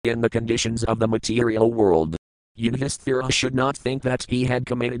in the conditions of the material world. Yudhisthira should not think that he had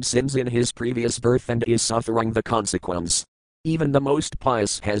committed sins in his previous birth and is suffering the consequence. Even the most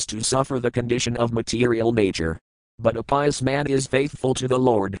pious has to suffer the condition of material nature. But a pious man is faithful to the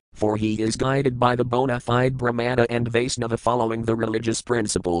Lord, for he is guided by the bona fide Brahmana and Vaisnava following the religious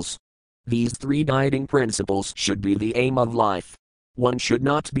principles. These three guiding principles should be the aim of life. One should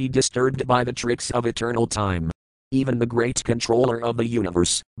not be disturbed by the tricks of eternal time. Even the great controller of the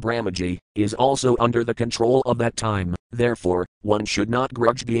universe, Brahmaji, is also under the control of that time, therefore, one should not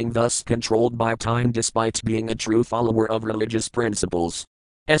grudge being thus controlled by time despite being a true follower of religious principles.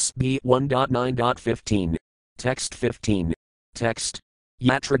 SB 1.9.15. Text 15. Text.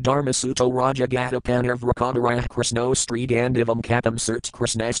 Yatra Dharmasuto Raja Gatapanir Vrakadarah Krishno Sri Gandivam Katam Surt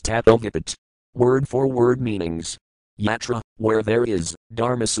Krishnas Tato Vipit. Word for word meanings. Yatra, where there is,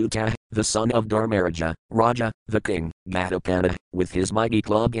 Dharmasuta, the son of Dharmaraja, Raja, the king, Gatapana, with his mighty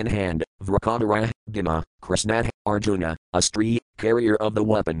club in hand, Vrakadarah, Bhima, Krishna, Arjuna, a Stri, carrier of the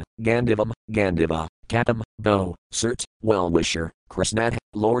weapon, Gandivam, Gandiva, Katam, bow, Surt, well-wisher, Krishna,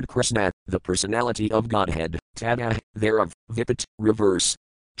 Lord Krishna, the personality of Godhead, Tada, thereof, Vipit, reverse.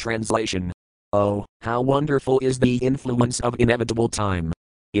 Translation. Oh, how wonderful is the influence of inevitable time!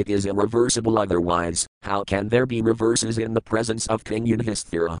 It is irreversible otherwise, how can there be reverses in the presence of King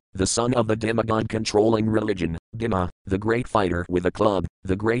Yudhisthira, the son of the demigod controlling religion, Bhima, the great fighter with a club,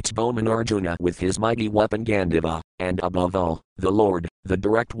 the great bowman Arjuna with his mighty weapon Gandiva, and above all, the Lord, the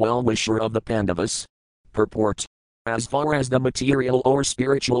direct well-wisher of the Pandavas? Purport. As far as the material or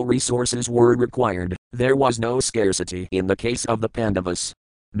spiritual resources were required, there was no scarcity in the case of the Pandavas.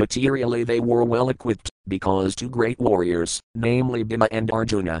 Materially they were well equipped, because two great warriors, namely Bhima and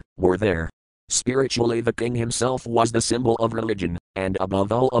Arjuna, were there. Spiritually the king himself was the symbol of religion, and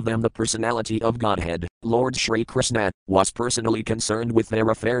above all of them the personality of Godhead, Lord Shri Krishna, was personally concerned with their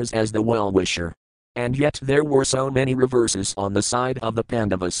affairs as the well-wisher. And yet there were so many reverses on the side of the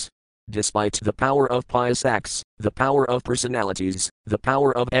Pandavas. Despite the power of pious acts, the power of personalities, the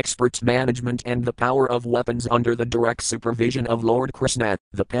power of expert management and the power of weapons under the direct supervision of Lord Krishna,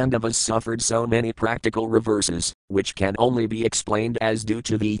 the Pandavas suffered so many practical reverses, which can only be explained as due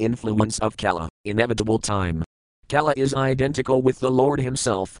to the influence of Kala, inevitable time. Kala is identical with the Lord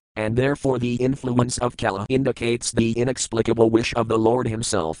himself, and therefore the influence of Kala indicates the inexplicable wish of the Lord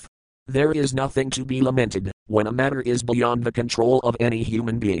himself. There is nothing to be lamented when a matter is beyond the control of any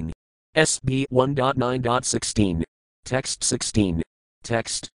human being. SB 1.9.16. Text 16.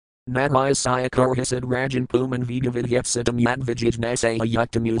 Text. Narayasaya Karhisad Rajan Puman Vidavidhyapsitam Yat Vijijnasaya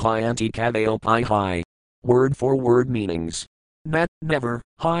Yuktamuhayanti Kaveo Pi Hi. Word for word meanings. Nat, never,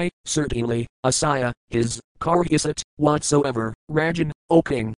 hi, certainly, Asaya, his, Karhisat, whatsoever, Rajan, O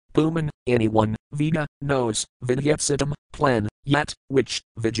king, Puman, anyone, Vida, knows, Vidyapsitam, plan, Yat, which,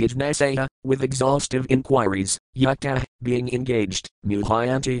 Vijijnasaya, with exhaustive inquiries, Yukta, being engaged,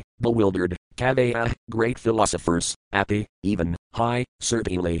 Muhayanti, bewildered, Kavaya, great philosophers, Api, even, hi,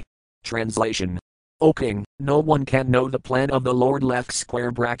 certainly. Translation. O king, no one can know the plan of the Lord left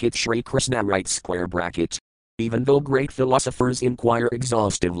square bracket Shri Krishna right square bracket. Even though great philosophers inquire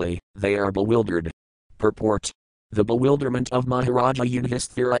exhaustively, they are bewildered. Purport. The bewilderment of Maharaja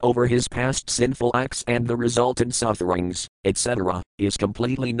Yudhisthira over his past sinful acts and the resultant sufferings, etc., is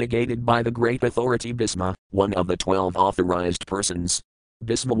completely negated by the great authority Bhisma, one of the 12 authorized persons.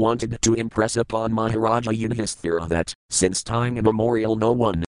 Bhisma wanted to impress upon Maharaja Yudhisthira that, since time immemorial no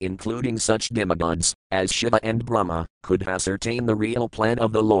one, including such demigods, as Shiva and Brahma, could ascertain the real plan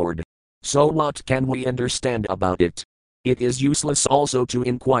of the Lord. So what can we understand about it? It is useless also to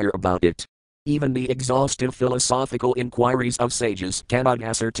inquire about it. Even the exhaustive philosophical inquiries of sages cannot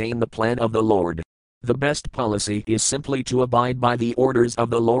ascertain the plan of the Lord. The best policy is simply to abide by the orders of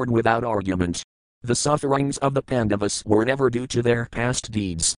the Lord without argument. The sufferings of the Pandavas were never due to their past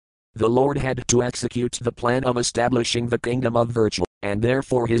deeds. The Lord had to execute the plan of establishing the kingdom of virtue, and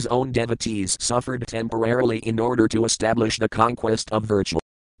therefore his own devotees suffered temporarily in order to establish the conquest of virtue.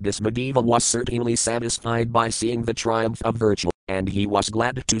 Bhismadeva was certainly satisfied by seeing the triumph of virtue, and he was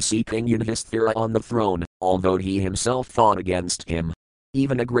glad to see King Yudhisthira on the throne, although he himself fought against him.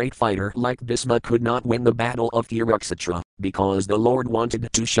 Even a great fighter like Bhisma could not win the battle of Kurukshetra, because the Lord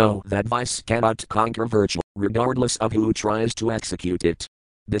wanted to show that vice cannot conquer virtue, regardless of who tries to execute it.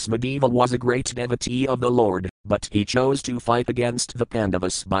 Bhismadeva was a great devotee of the Lord, but he chose to fight against the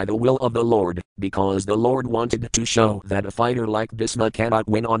Pandavas by the will of the Lord, because the Lord wanted to show that a fighter like Bhisma cannot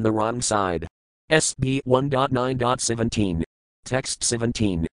win on the wrong side. SB 1.9.17. Text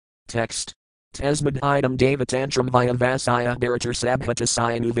 17. Text. Tasmad idam devatantram via vasaya baratar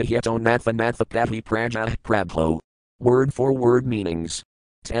sabhatasaya nuvihyato natha natha pati prajah prabho. Word for word meanings.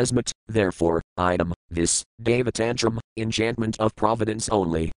 Tasmat, therefore, idam, this, Devatantram, enchantment of providence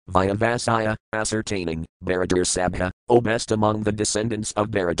only, via Vasaya, ascertaining, Bharadar Sabha, O best among the descendants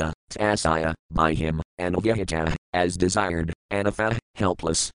of Bharata, Tasaya, by him, Anavyahita, as desired, Anatha,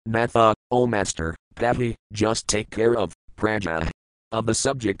 helpless, Natha, O master, Pavi, just take care of, Praja, of the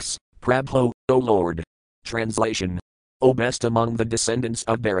subjects, Prabho, O Lord. Translation. O best among the descendants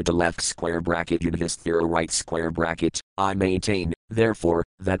of Bharata left square bracket Yudhisthira right square bracket, I maintain, therefore,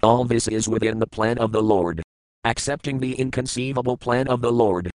 that all this is within the plan of the Lord. Accepting the inconceivable plan of the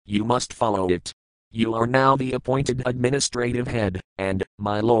Lord, you must follow it. You are now the appointed administrative head, and,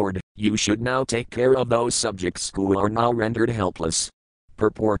 my Lord, you should now take care of those subjects who are now rendered helpless.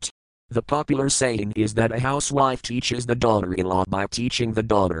 Purport. The popular saying is that a housewife teaches the daughter-in-law by teaching the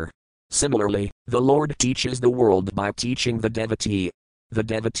daughter. Similarly, the Lord teaches the world by teaching the devotee. The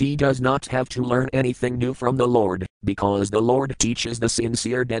devotee does not have to learn anything new from the Lord, because the Lord teaches the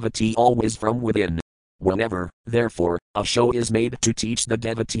sincere devotee always from within. Whenever, therefore, a show is made to teach the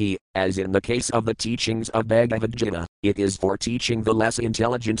devotee, as in the case of the teachings of Bhagavad Gita, it is for teaching the less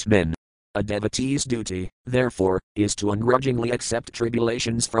intelligent men. A devotee's duty, therefore, is to ungrudgingly accept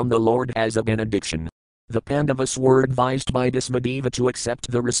tribulations from the Lord as a benediction. The Pandavas were advised by Bhismadeva to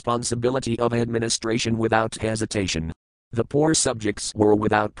accept the responsibility of administration without hesitation. The poor subjects were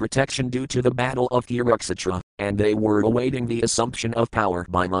without protection due to the battle of Kurukshetra, and they were awaiting the assumption of power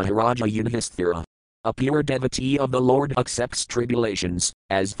by Maharaja Yudhisthira. A pure devotee of the Lord accepts tribulations,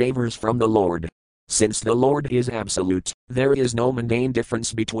 as favors from the Lord. Since the Lord is absolute, there is no mundane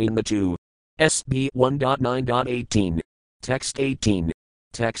difference between the two. SB 1.9.18. Text 18.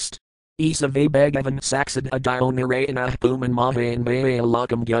 Text. Isave Bhagavan Saksad Adyo Narayana Puman Mahan Baya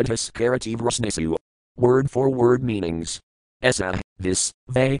Lakam Gudhas Karati Vrasnisu. Word for word meanings. Esa, this,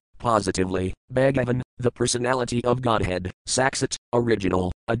 Ve, positively, Bhagavan, the personality of Godhead, Saksat,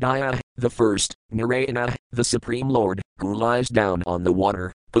 original, Adya, the first, Narayana, the Supreme Lord, who lies down on the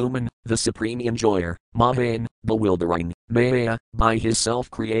water, Puman, the Supreme Enjoyer, Mahan, bewildering, Maya, by his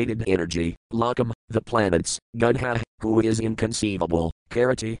self-created energy, Lakam, the planets, Gudha, who is inconceivable,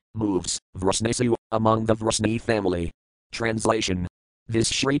 Karati, moves, Vrasnesu, among the Vrasni family. Translation. This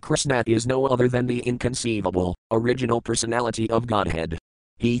Sri Krishna is no other than the inconceivable, original personality of Godhead.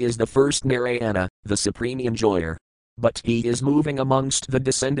 He is the first Narayana, the Supreme Enjoyer. But he is moving amongst the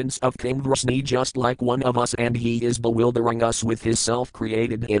descendants of King Vrasni just like one of us, and he is bewildering us with his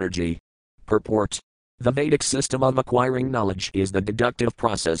self-created energy. Purport. The Vedic system of acquiring knowledge is the deductive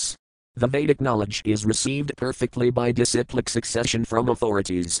process. The Vedic knowledge is received perfectly by disciplic succession from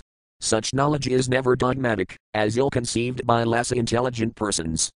authorities. Such knowledge is never dogmatic, as ill-conceived by less intelligent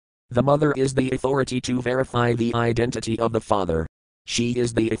persons. The mother is the authority to verify the identity of the father. She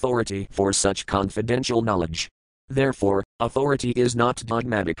is the authority for such confidential knowledge. Therefore, authority is not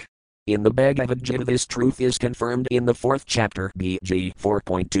dogmatic. In the Bhagavad Gita this truth is confirmed in the 4th chapter BG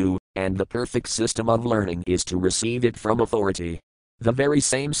 4.2, and the perfect system of learning is to receive it from authority. The very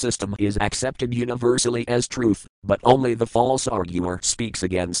same system is accepted universally as truth, but only the false arguer speaks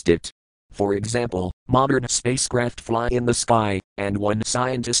against it. For example, modern spacecraft fly in the sky, and when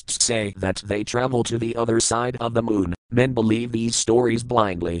scientists say that they travel to the other side of the moon, men believe these stories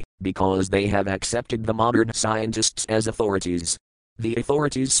blindly, because they have accepted the modern scientists as authorities. The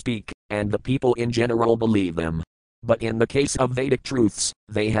authorities speak, and the people in general believe them. But in the case of Vedic truths,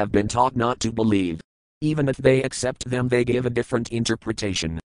 they have been taught not to believe. Even if they accept them, they give a different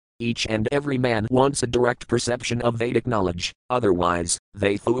interpretation. Each and every man wants a direct perception of Vedic knowledge, otherwise,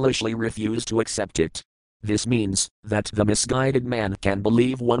 they foolishly refuse to accept it. This means that the misguided man can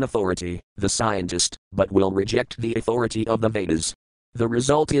believe one authority, the scientist, but will reject the authority of the Vedas. The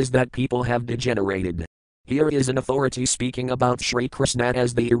result is that people have degenerated. Here is an authority speaking about Sri Krishna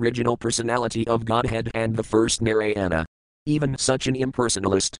as the original personality of Godhead and the first Narayana. Even such an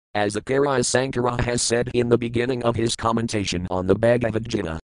impersonalist, as Acharya Sankara has said in the beginning of his commentation on the Bhagavad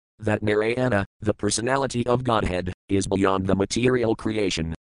Gita, that Narayana, the personality of Godhead, is beyond the material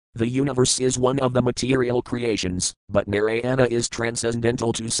creation. The universe is one of the material creations, but Narayana is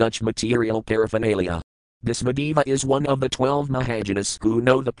transcendental to such material paraphernalia. Bhismadeva is one of the 12 Mahajanas who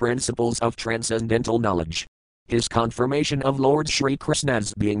know the principles of transcendental knowledge. His confirmation of Lord Sri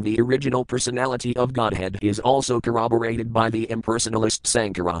Krishna's being the original personality of Godhead is also corroborated by the impersonalist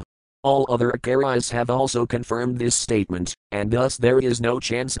Sankara. All other Acharyas have also confirmed this statement, and thus there is no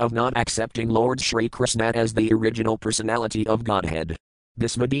chance of not accepting Lord Sri Krishna as the original personality of Godhead.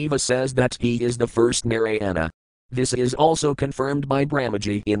 Bhismadeva says that he is the first Narayana. This is also confirmed by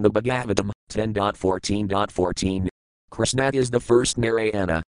Brahmaji in the Bhagavatam 10.14.14. Krishna is the first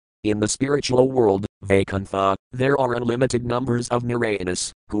Narayana. In the spiritual world, Vaikuntha, there are unlimited numbers of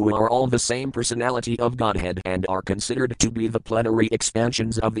Narayanas, who are all the same personality of Godhead and are considered to be the plenary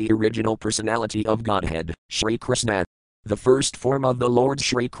expansions of the original personality of Godhead, Sri Krishna. The first form of the Lord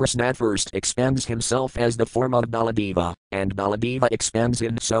Sri Krishna first expands himself as the form of Baladeva, and Baladeva expands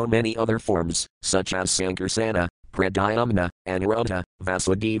in so many other forms, such as Sankarsana, Pradyumna, Aniruddha,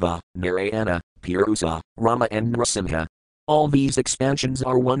 Vasudeva, Narayana, Purusa, Rama and Narasimha. All these expansions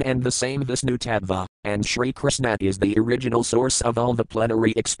are one and the same Vishnu Tattva, and Sri Krishna is the original source of all the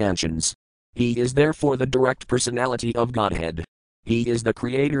plenary expansions. He is therefore the direct personality of Godhead. He is the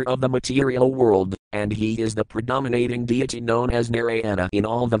creator of the material world, and he is the predominating deity known as Narayana in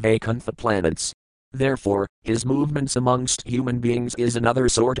all the Vaikuntha planets. Therefore, his movements amongst human beings is another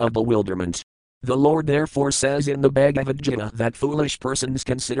sort of bewilderment. The Lord therefore says in the Bhagavad Gita that foolish persons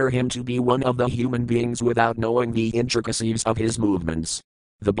consider him to be one of the human beings without knowing the intricacies of his movements.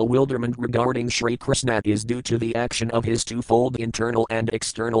 The bewilderment regarding Sri Krishna is due to the action of his twofold internal and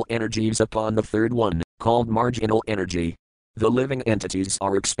external energies upon the third one, called marginal energy. The living entities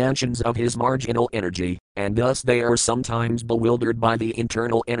are expansions of his marginal energy, and thus they are sometimes bewildered by the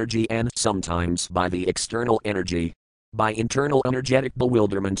internal energy and sometimes by the external energy. By internal energetic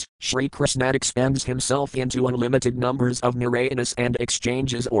bewilderment, Sri Krishna expands himself into unlimited numbers of Narayanas and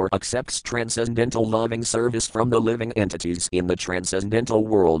exchanges or accepts transcendental loving service from the living entities in the transcendental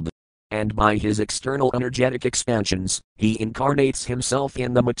world. And by his external energetic expansions, he incarnates himself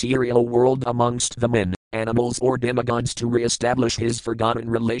in the material world amongst the men, animals or demigods to re-establish his forgotten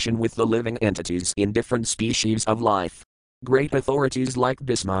relation with the living entities in different species of life. Great authorities like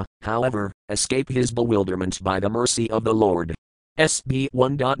Bhisma, however, escape his bewilderment by the mercy of the Lord. SB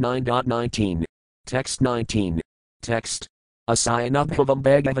 1.9.19. Text 19. Text. Asayanabhavam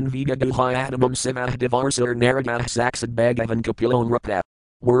Bhagavan Vigaguhayadamam Simah Divarsar Naradah Saksad Bhagavan Kapilon Rapa.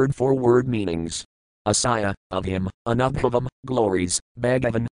 Word for word meanings. Asaya, of him, Anubhavam, glories,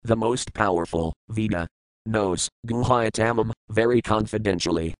 Bhagavan, the most powerful, Vida, knows, Guhayatamam, very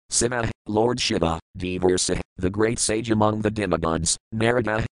confidentially, Siva, Lord Shiva, Devarsa, the great sage among the demigods,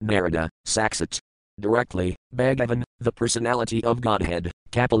 Narada, Saksat. Directly, Bhagavan, the personality of Godhead,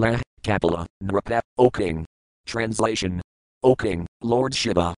 Kapila, Nrapa, O king. Translation. O king, Lord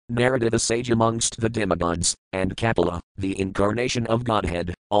Shiva, Narada the sage amongst the demigods, and Kapila, the incarnation of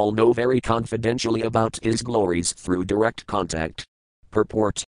Godhead, all know very confidentially about his glories through direct contact.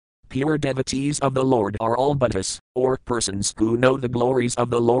 Purport. Pure devotees of the Lord are all buddhas, or persons who know the glories of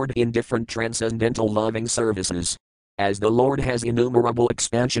the Lord in different transcendental loving services. As the Lord has innumerable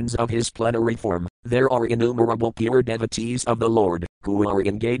expansions of his plenary form, there are innumerable pure devotees of the Lord, who are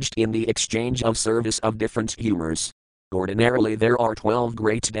engaged in the exchange of service of different humors. Ordinarily there are 12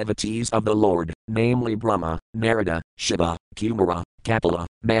 great devotees of the Lord, namely Brahma, Narada, Shiva, Kumara, Kapila,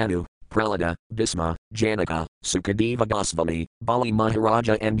 Manu, Prahlada, Bhisma, Janaka, Sukadeva Goswami, Bali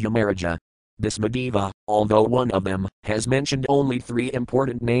Maharaja and Yamaraja. Bhismadeva, although one of them, has mentioned only 3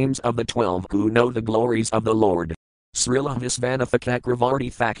 important names of the 12 who know the glories of the Lord. Srila Visvanatha Chakravarti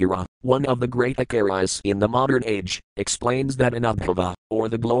Thakura, one of the great Acharyas in the modern age, explains that Anubhava, or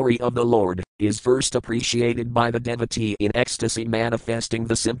the glory of the Lord, is first appreciated by the devotee in ecstasy manifesting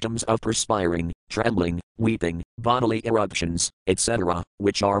the symptoms of perspiring, trembling, weeping, bodily eruptions, etc.,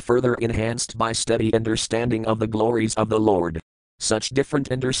 which are further enhanced by steady understanding of the glories of the Lord. Such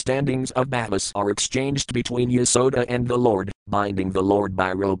different understandings of bhavas are exchanged between Yasoda and the Lord, binding the Lord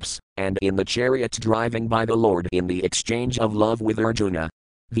by ropes, and in the chariot driving by the Lord in the exchange of love with Arjuna.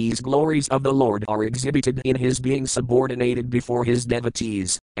 These glories of the Lord are exhibited in his being subordinated before his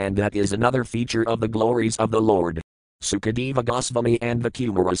devotees, and that is another feature of the glories of the Lord. Sukadeva Goswami and the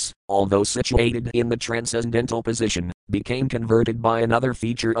Kumaras, although situated in the transcendental position, became converted by another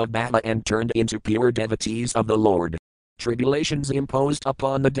feature of bhava and turned into pure devotees of the Lord. Tribulations imposed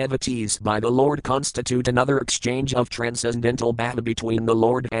upon the devotees by the Lord constitute another exchange of transcendental bhava between the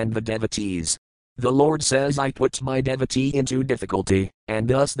Lord and the devotees. The Lord says, I put my devotee into difficulty, and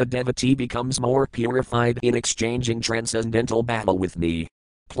thus the devotee becomes more purified in exchanging transcendental bhava with me.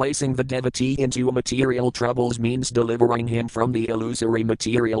 Placing the devotee into material troubles means delivering him from the illusory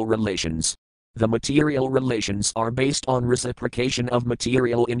material relations. The material relations are based on reciprocation of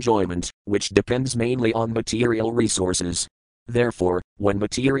material enjoyment, which depends mainly on material resources. Therefore, when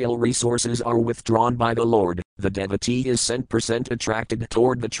material resources are withdrawn by the Lord, the devotee is 100% attracted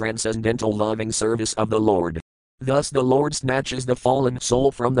toward the transcendental loving service of the Lord. Thus the Lord snatches the fallen soul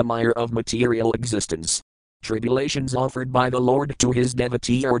from the mire of material existence. Tribulations offered by the Lord to his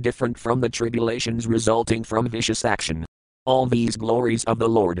devotee are different from the tribulations resulting from vicious action. All these glories of the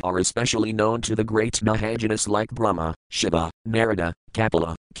Lord are especially known to the great Mahajanas like Brahma, Shiva, Narada,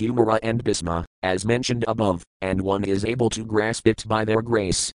 Kapila, Kumara and Bhisma, as mentioned above, and one is able to grasp it by their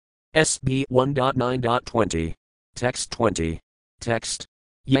grace. SB 1.9.20. Text 20. Text.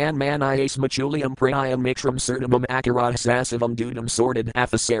 Yan manias machulium prayam mikram surdamam akarat sassivam dudam sorted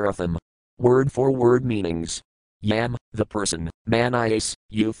athasaratham. Word for word meanings. Yam, the person, manias,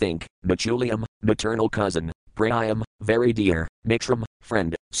 you think, machulium, maternal cousin, prayam, very dear, mikram,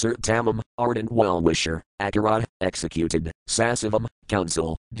 friend, surtamam, ardent well-wisher, akarat, executed, sassivam,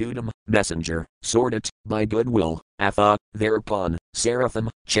 counsel, dudam, messenger, sorted, by goodwill, atha, thereupon, seraphim,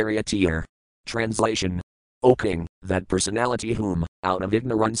 charioteer. Translation. O king, that personality whom, out of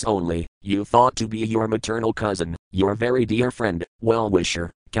ignorance only, you thought to be your maternal cousin, your very dear friend,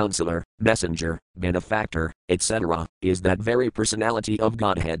 well-wisher, counselor, messenger, benefactor, etc., is that very personality of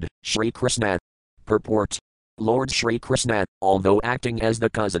Godhead, Sri Krishna. Purport. Lord Sri Krishna, although acting as the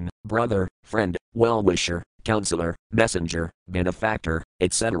cousin, brother, friend, well-wisher, counselor, messenger, benefactor,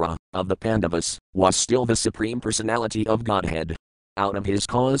 etc., of the Pandavas, was still the Supreme Personality of Godhead. Out of his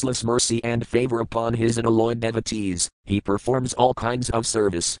causeless mercy and favor upon his unalloyed devotees, he performs all kinds of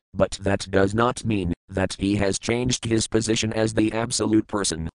service, but that does not mean that he has changed his position as the absolute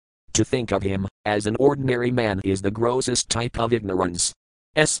person. To think of him as an ordinary man is the grossest type of ignorance.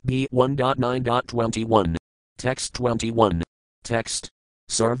 SB 1.9.21. Text 21. Text.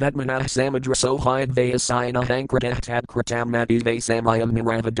 Sarvatmanah samadrasohyad vayasayana hankratah tadkratam mative samayam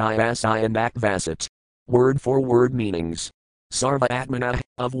niravadhyasayam akvasat. Word for word meanings. Sarva Atmana,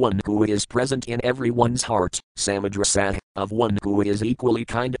 of one who is present in everyone's heart, Samadrasa, of one who is equally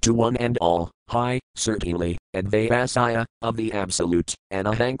kind to one and all, high, certainly, Advayasaya, of the absolute,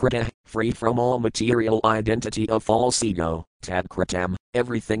 Anahankrata, free from all material identity of false ego, Tadkratam,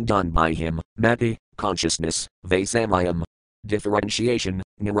 everything done by him, Mati, consciousness, Vasamayam. Differentiation,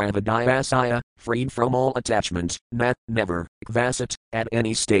 Niravadhyasaya, freed from all attachment, Nat, never, Kvasat, at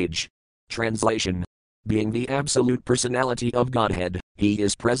any stage. Translation. Being the absolute personality of Godhead, he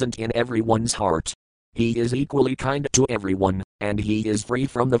is present in everyone's heart. He is equally kind to everyone, and he is free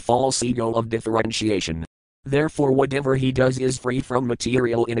from the false ego of differentiation. Therefore, whatever he does is free from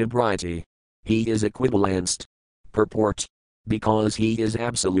material inebriety. He is equivalenced. Purport. Because he is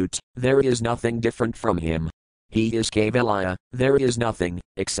absolute, there is nothing different from him. He is Kevalaya, there is nothing,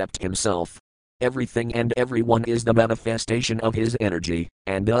 except himself. Everything and everyone is the manifestation of his energy,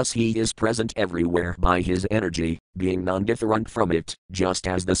 and thus he is present everywhere by his energy, being non-different from it, just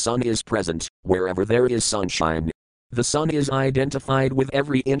as the sun is present wherever there is sunshine. The sun is identified with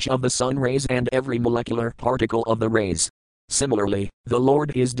every inch of the sun rays and every molecular particle of the rays. Similarly, the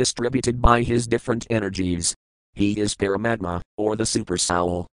Lord is distributed by his different energies. He is Paramatma, or the super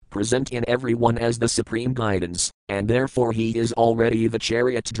soul, present in everyone as the supreme guidance, and therefore he is already the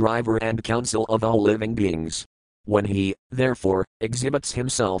chariot driver and counsel of all living beings. When he, therefore, exhibits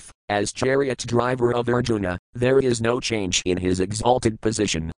himself as chariot driver of Arjuna, there is no change in his exalted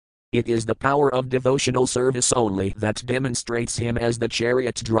position. It is the power of devotional service only that demonstrates him as the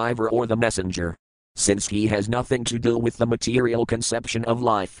chariot driver or the messenger. Since he has nothing to do with the material conception of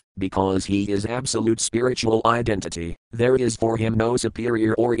life, because he is absolute spiritual identity, there is for him no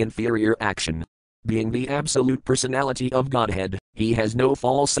superior or inferior action. Being the absolute personality of Godhead, he has no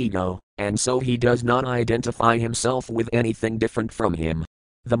false ego, and so he does not identify himself with anything different from him.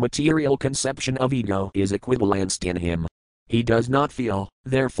 The material conception of ego is equivalenced in him. He does not feel,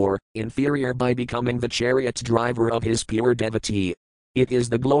 therefore, inferior by becoming the chariot driver of his pure devotee. It is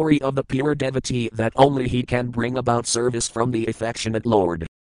the glory of the pure devotee that only he can bring about service from the affectionate Lord.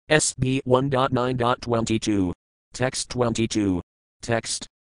 SB 1.9.22. Text 22. Text.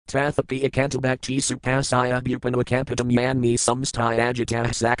 Tathapi akantubhakti supasaya bhupanakapitam yanmi samstayajitah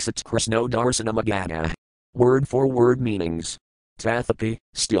saksat krishno darsanamagana. Word for word meanings. Tathapi,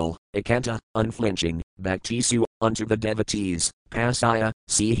 still, akanta, unflinching, bhaktisu, unto the devotees, pasaya,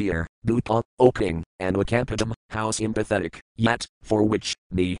 see here, bhupa, O king, and akapitam, how sympathetic, yet, for which,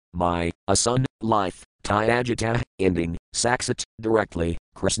 me, my, a son, life, tyajita, ending, saksat, directly,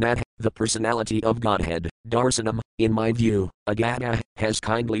 Krishna, the personality of Godhead, darsanam, in my view, agada, has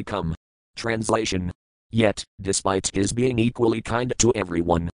kindly come. Translation. Yet, despite his being equally kind to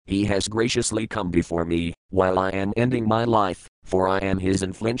everyone, he has graciously come before me, while I am ending my life, for I am his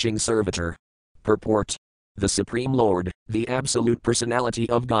unflinching servitor. Purport. The Supreme Lord, the absolute personality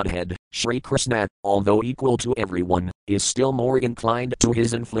of Godhead, Sri Krishna, although equal to everyone, is still more inclined to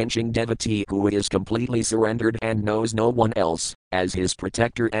his unflinching devotee who is completely surrendered and knows no one else, as his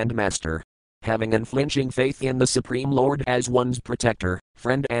protector and master. Having unflinching faith in the Supreme Lord as one's protector,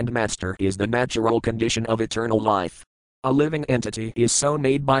 friend and master is the natural condition of eternal life. A living entity is so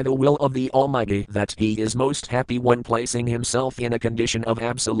made by the will of the Almighty that he is most happy when placing himself in a condition of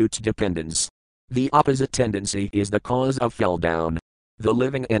absolute dependence. The opposite tendency is the cause of fall down. The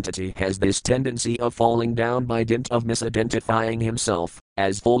living entity has this tendency of falling down by dint of misidentifying himself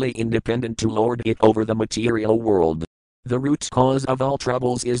as fully independent to lord it over the material world. The root cause of all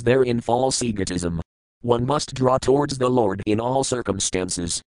troubles is therein false egotism. One must draw towards the Lord in all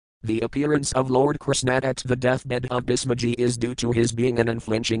circumstances. The appearance of Lord Krishna at the deathbed of Bhismaji is due to his being an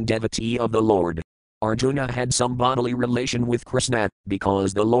unflinching devotee of the Lord. Arjuna had some bodily relation with Krishna,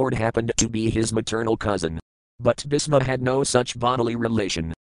 because the Lord happened to be his maternal cousin. But Bhisma had no such bodily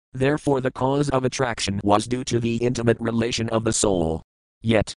relation. Therefore the cause of attraction was due to the intimate relation of the soul.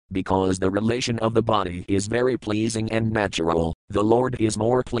 Yet, because the relation of the body is very pleasing and natural, the Lord is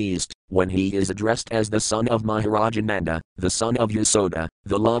more pleased when he is addressed as the son of Maharajananda, the son of Yasoda,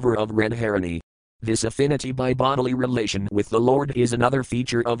 the lover of Radharani. This affinity by bodily relation with the Lord is another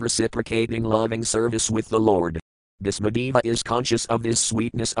feature of reciprocating loving service with the Lord. Bhismadeva is conscious of this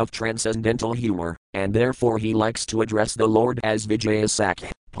sweetness of transcendental humor, and therefore he likes to address the Lord as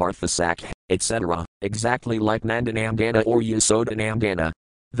Vijayasak, Parthasak, etc., exactly like Nandanandana or Yasodanandana.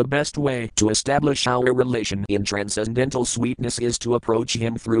 The best way to establish our relation in transcendental sweetness is to approach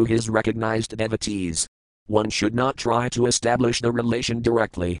him through his recognized devotees. One should not try to establish the relation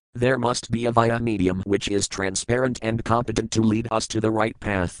directly, there must be a via medium which is transparent and competent to lead us to the right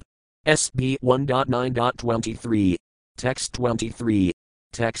path. SB 1.9.23. Text 23.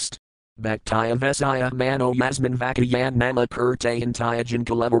 Text. Bhaktaya Vesaya Mano Yasmin Vakayan Nama Kurtayan Tyajan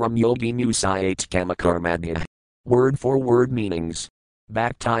Kalevaram Yogi Musayate Kamakarmadya. Word for word meanings.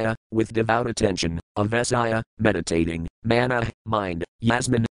 Bhaktaya, with devout attention, Avesaya, meditating, Mana, mind,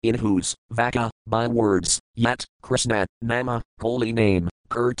 Yasmin, in whose, Vaka, by words, Yat, Krishna, Nama, holy name,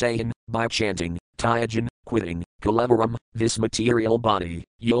 Kurtayan, by chanting, Tyajan, quitting, Kalevaram, this material body,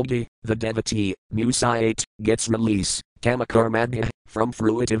 Yogi, the devotee, Musayate, gets release, Kamakarmadya, from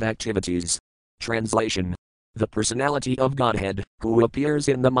fruitive activities. Translation. The personality of Godhead, who appears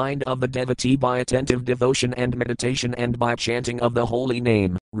in the mind of the devotee by attentive devotion and meditation and by chanting of the holy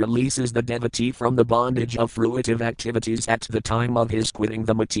name, releases the devotee from the bondage of fruitive activities at the time of his quitting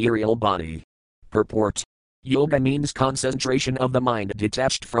the material body. Purport. Yoga means concentration of the mind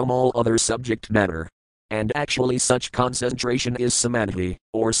detached from all other subject matter. And actually such concentration is samadhi,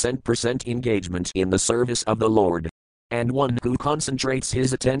 or 100% engagement in the service of the Lord. And one who concentrates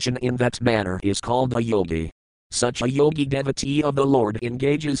his attention in that manner is called a yogi. Such a yogi devotee of the Lord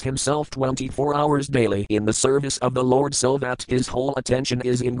engages himself 24 hours daily in the service of the Lord so that his whole attention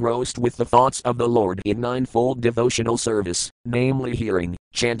is engrossed with the thoughts of the Lord in ninefold devotional service, namely hearing,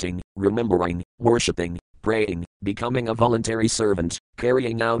 chanting, remembering, worshipping, praying, becoming a voluntary servant,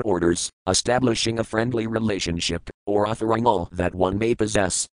 carrying out orders, establishing a friendly relationship, or offering all that one may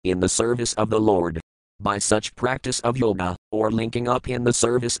possess, in the service of the Lord. By such practice of yoga, or linking up in the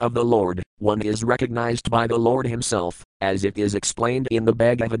service of the Lord, one is recognized by the Lord himself, as it is explained in the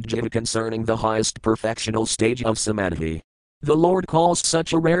Bhagavad Gita concerning the highest perfectional stage of samadhi. The Lord calls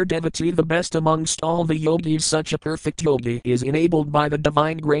such a rare devotee the best amongst all the yogis. Such a perfect yogi is enabled by the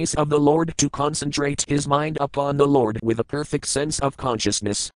divine grace of the Lord to concentrate his mind upon the Lord with a perfect sense of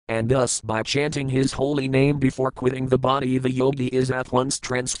consciousness, and thus by chanting his holy name before quitting the body the yogi is at once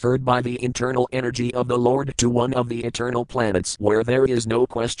transferred by the internal energy of the Lord to one of the eternal planets where there is no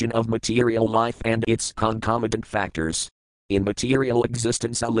question of material life and its concomitant factors. In material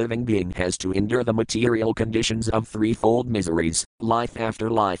existence, a living being has to endure the material conditions of threefold miseries, life after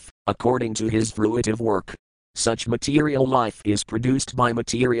life, according to his fruitive work. Such material life is produced by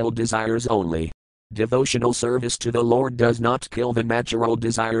material desires only. Devotional service to the Lord does not kill the natural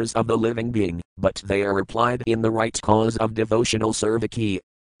desires of the living being, but they are applied in the right cause of devotional service.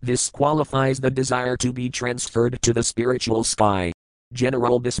 This qualifies the desire to be transferred to the spiritual sky.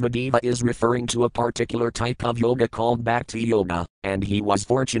 General Bhismadeva is referring to a particular type of yoga called Bhakti Yoga, and he was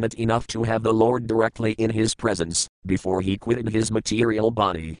fortunate enough to have the Lord directly in his presence, before he quitted his material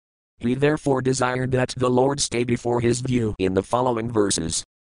body. He therefore desired that the Lord stay before his view in the following verses.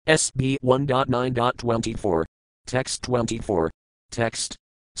 SB 1.9.24. Text 24. Text.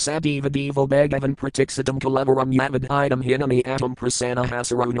 Sadivadevo Bhagavan Pratiksitam Kalevaram Yavad Idam Hinami Atam Prasanna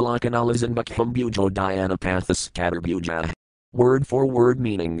Hasarunalakanalazan Bakham Bujo Dianapathas Katarbuja. Word for word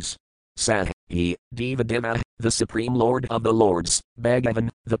meanings. Sah, he, Devadeva, the Supreme Lord of the Lords, Bhagavan,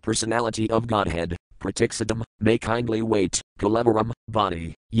 the personality of Godhead, Pratiksitam, may kindly wait, Kalevaram,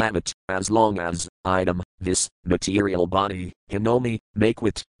 body, Yavat, as long as, Idam, this, material body, Hinomi, may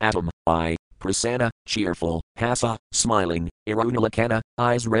quit, Atom, I, Prasanna, cheerful, Hasa, smiling, Irunalakana,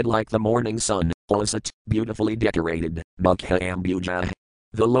 eyes red like the morning sun, Olasat, beautifully decorated, Mukha Ambuja.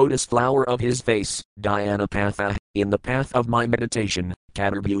 The lotus flower of his face, Dyanapatha, in the path of my meditation,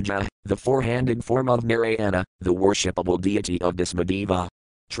 Katarbuja, the four-handed form of Narayana, the worshipable deity of Dismadeva.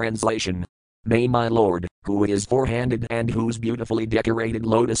 Translation. May my Lord, who is four-handed and whose beautifully decorated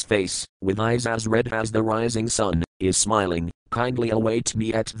lotus face, with eyes as red as the rising sun, is smiling, kindly await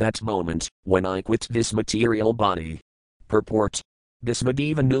me at that moment, when I quit this material body. Purport.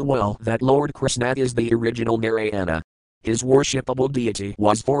 Dismadeva knew well that Lord Krishna is the original Narayana. His worshipable deity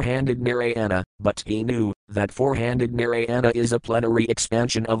was four-handed Narayana, but he knew that four-handed Narayana is a plenary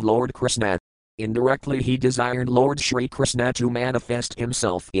expansion of Lord Krishna. Indirectly he desired Lord Shri Krishna to manifest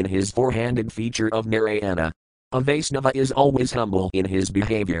himself in his four-handed feature of Narayana. A Vaisnava is always humble in his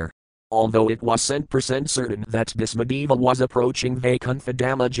behavior. Although it was 100% certain that Dismadeva was approaching Vaikuntha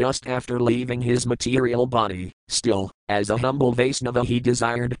Dhamma just after leaving his material body, still, as a humble Vaisnava he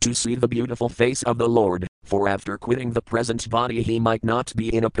desired to see the beautiful face of the Lord, for after quitting the present body he might not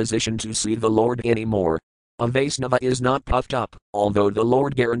be in a position to see the Lord anymore. A Vaisnava is not puffed up, although the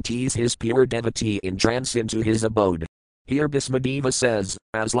Lord guarantees his pure devotee entrance into his abode. Here Dismadeva says,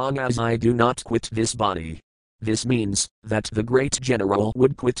 as long as I do not quit this body. This means that the great general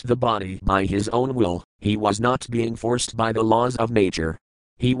would quit the body by his own will, he was not being forced by the laws of nature.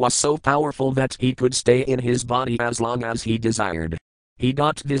 He was so powerful that he could stay in his body as long as he desired. He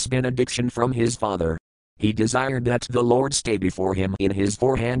got this benediction from his father. He desired that the Lord stay before him in his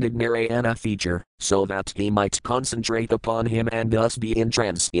four-handed Narayana feature, so that he might concentrate upon him and thus be in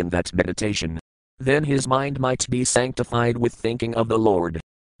trance in that meditation. Then his mind might be sanctified with thinking of the Lord.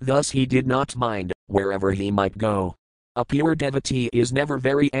 Thus he did not mind, wherever he might go. A pure devotee is never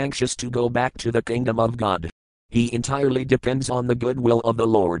very anxious to go back to the kingdom of God. He entirely depends on the goodwill of the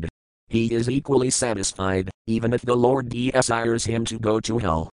Lord. He is equally satisfied, even if the Lord desires him to go to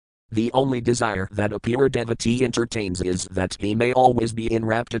hell. The only desire that a pure devotee entertains is that he may always be in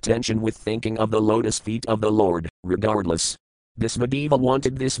rapt attention with thinking of the lotus feet of the Lord, regardless. Dismadeva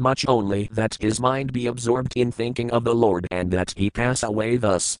wanted this much only, that his mind be absorbed in thinking of the Lord and that he pass away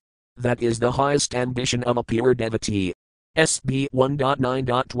thus. That is the highest ambition of a pure devotee. SB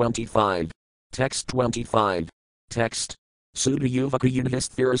 1.9.25. Text 25. Text. Sudha Yuvaka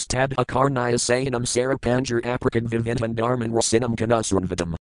Yunhisthiras Tad Akarnaya Sayanam Sarapanjar Aprakan Vivintan Dharman Rasinam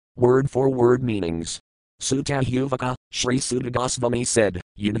Kanasranvatam. Word for word meanings. Sutta Yuvaka, Sri Sudha Goswami said,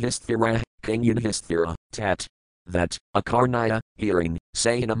 Yunhisthira, King Yunhisthira, Tat. That, Akarnaya, hearing,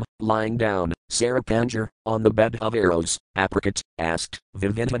 Sayanam, lying down, Sarapanjar, on the bed of arrows, Aprakat, asked,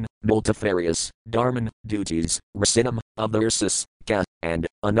 Vivintan, multifarious, Dharman, duties, Rasinam, of the Ursus, Ka, and,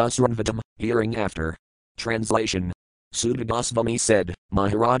 Anusranvatam, hearing after. Translation. Sudha Goswami said,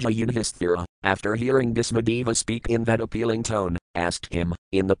 Maharaja Yudhisthira, after hearing Dismadeva speak in that appealing tone, asked him,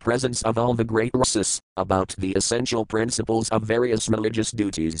 in the presence of all the great rasis, about the essential principles of various religious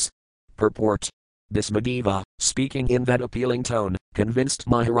duties. Purport. Dismadeva, speaking in that appealing tone, convinced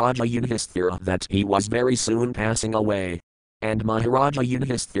Maharaja Yudhisthira that he was very soon passing away. And Maharaja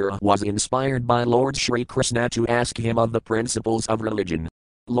Yudhisthira was inspired by Lord Shri Krishna to ask him of the principles of religion.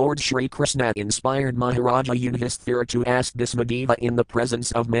 Lord Shri Krishna inspired Maharaja Yudhisthira to ask Dismadeva in the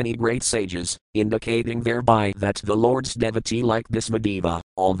presence of many great sages, indicating thereby that the Lord's devotee like Dismadeva,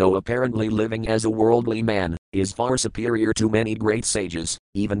 although apparently living as a worldly man, is far superior to many great sages,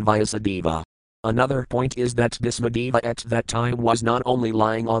 even Vyasadeva. Another point is that Dismadeva at that time was not only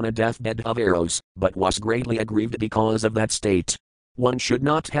lying on a deathbed of arrows, but was greatly aggrieved because of that state. One should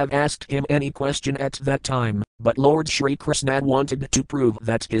not have asked him any question at that time, but Lord Shri Krishna wanted to prove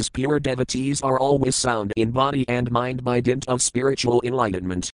that his pure devotees are always sound in body and mind by dint of spiritual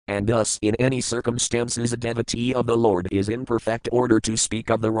enlightenment, and thus in any circumstances a devotee of the Lord is in perfect order to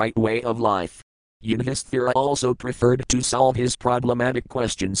speak of the right way of life. Yudhisthira also preferred to solve his problematic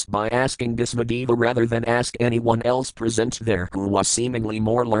questions by asking Dismadeva rather than ask anyone else present there who was seemingly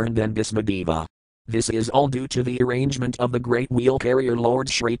more learned than Dismadeva. This is all due to the arrangement of the great wheel carrier Lord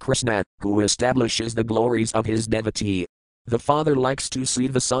Shri Krishna, who establishes the glories of his devotee. The Father likes to see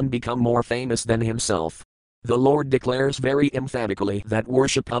the Son become more famous than himself. The Lord declares very emphatically that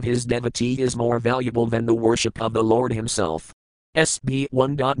worship of his devotee is more valuable than the worship of the Lord himself. SB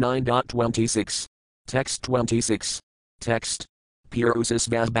 1.9.26. Text 26. Text. Purusis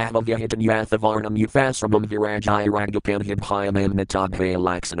Vasbhava Vyahitan Yathavarnam Ufasramam Virajai Ragdapanhibhyamam Natagvaya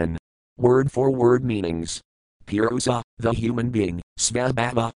Laksanan. Word for word meanings. Purusa, the human being,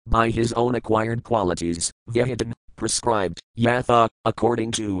 Svabhava, by his own acquired qualities, Vyahitan, prescribed, Yatha,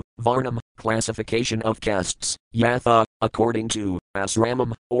 according to, Varnam, classification of castes, Yatha, according to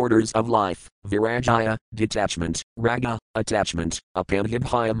asramam, orders of life, virajaya, detachment, raga, attachment,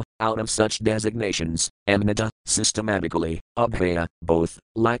 apanhibhayam, out of such designations, amnita, systematically, abhaya, both,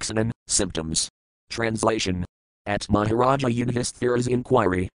 laksanan, symptoms. Translation. At Maharaja Yudhisthira's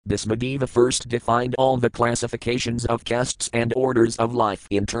inquiry, Bhismadeva first defined all the classifications of castes and orders of life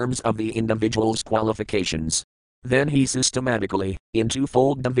in terms of the individual's qualifications. Then he systematically, in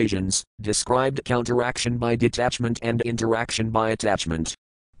twofold divisions, described counteraction by detachment and interaction by attachment.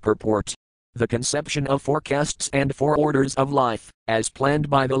 Purport. The conception of four castes and four orders of life, as planned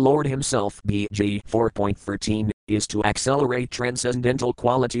by the Lord himself BG 4.13, is to accelerate transcendental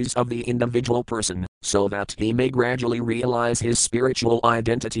qualities of the individual person, so that he may gradually realize his spiritual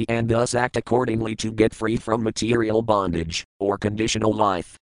identity and thus act accordingly to get free from material bondage, or conditional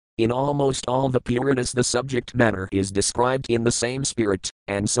life. In almost all the Puranas the subject matter is described in the same spirit,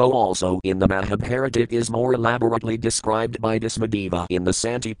 and so also in the Mahabharata it is more elaborately described by Bhismadeva in the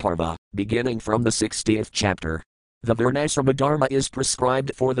Santi Parva, beginning from the 60th chapter. The Varnasrama Dharma is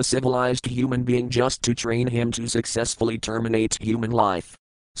prescribed for the civilized human being just to train him to successfully terminate human life.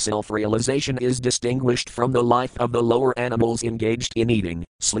 Self-realization is distinguished from the life of the lower animals engaged in eating,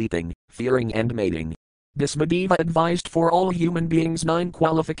 sleeping, fearing and mating. Bhismadeva advised for all human beings 9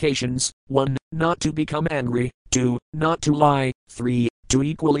 qualifications: 1. Not to become angry, 2. Not to lie, 3. To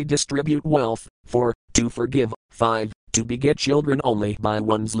equally distribute wealth, 4. To forgive, 5. To beget children only by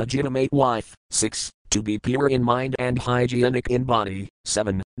one's legitimate wife, 6. To be pure in mind and hygienic in body,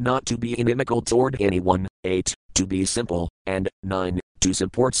 7. Not to be inimical toward anyone, 8. To be simple, and 9. To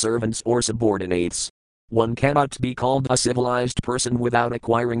support servants or subordinates. One cannot be called a civilized person without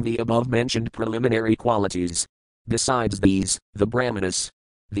acquiring the above-mentioned preliminary qualities. Besides these, the Brahmanas,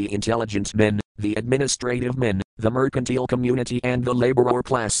 the intelligent men, the administrative men, the mercantile community and the laborer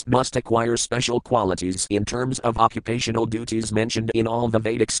class must acquire special qualities in terms of occupational duties mentioned in all the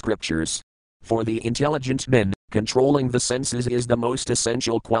Vedic scriptures. For the intelligent men, controlling the senses is the most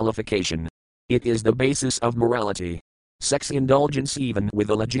essential qualification. It is the basis of morality. Sex indulgence even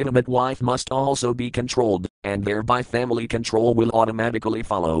with a legitimate wife must also be controlled, and thereby family control will automatically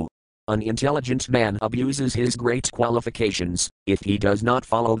follow. An intelligent man abuses his great qualifications if he does not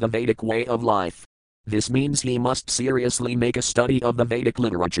follow the Vedic way of life. This means he must seriously make a study of the Vedic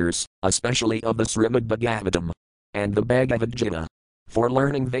literatures, especially of the Srimad Bhagavatam and the Bhagavad Gita. For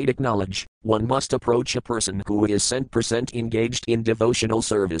learning Vedic knowledge, one must approach a person who is 100% engaged in devotional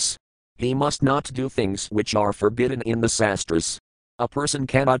service. He must not do things which are forbidden in the sastras. A person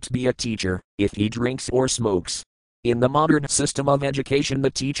cannot be a teacher if he drinks or smokes. In the modern system of education,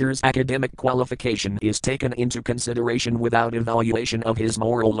 the teacher's academic qualification is taken into consideration without evaluation of his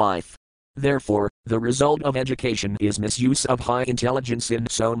moral life. Therefore, the result of education is misuse of high intelligence in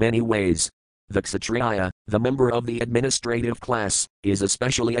so many ways. The Kshatriya, the member of the administrative class, is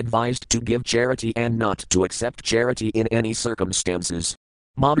especially advised to give charity and not to accept charity in any circumstances.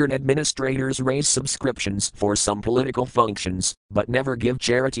 Modern administrators raise subscriptions for some political functions, but never give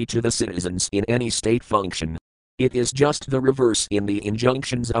charity to the citizens in any state function. It is just the reverse in the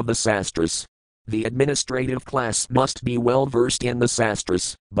injunctions of the sastras. The administrative class must be well versed in the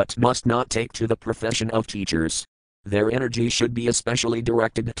sastras, but must not take to the profession of teachers. Their energy should be especially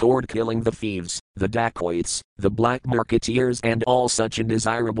directed toward killing the thieves, the dacoits, the black marketeers and all such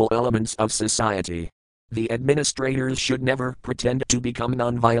undesirable elements of society. The administrators should never pretend to become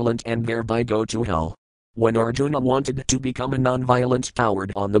nonviolent and thereby go to hell. When Arjuna wanted to become a nonviolent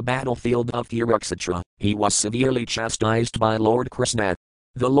coward on the battlefield of Kurukshetra, he was severely chastised by Lord Krishna.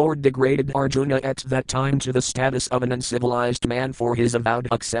 The Lord degraded Arjuna at that time to the status of an uncivilized man for his avowed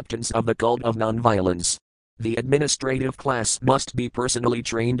acceptance of the cult of nonviolence. The administrative class must be personally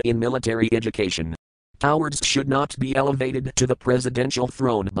trained in military education. Cowards should not be elevated to the presidential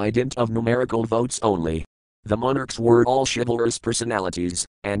throne by dint of numerical votes only. The monarchs were all chivalrous personalities,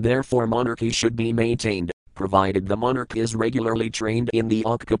 and therefore monarchy should be maintained, provided the monarch is regularly trained in the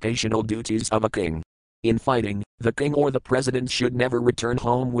occupational duties of a king. In fighting, the king or the president should never return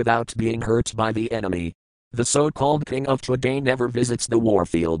home without being hurt by the enemy. The so-called king of today never visits the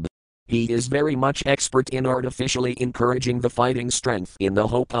warfield. He is very much expert in artificially encouraging the fighting strength in the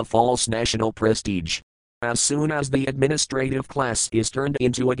hope of false national prestige. As soon as the administrative class is turned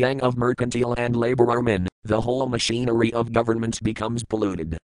into a gang of mercantile and laborer men, the whole machinery of government becomes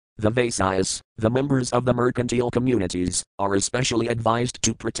polluted. The Vaisyas, the members of the mercantile communities, are especially advised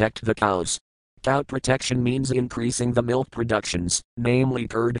to protect the cows. Cow protection means increasing the milk productions, namely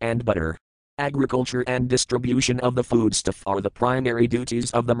curd and butter. Agriculture and distribution of the foodstuff are the primary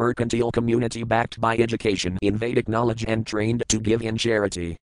duties of the mercantile community backed by education in Vedic knowledge and trained to give in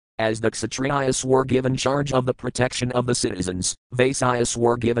charity. As the Kshatriyas were given charge of the protection of the citizens, Vaisyas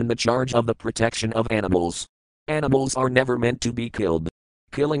were given the charge of the protection of animals. Animals are never meant to be killed.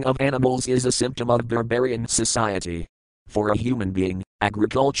 Killing of animals is a symptom of barbarian society. For a human being,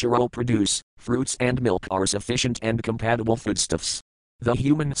 agricultural produce, fruits and milk are sufficient and compatible foodstuffs. The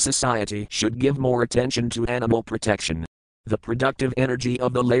human society should give more attention to animal protection. The productive energy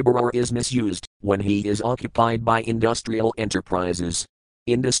of the laborer is misused when he is occupied by industrial enterprises.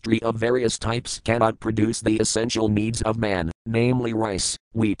 Industry of various types cannot produce the essential needs of man, namely rice,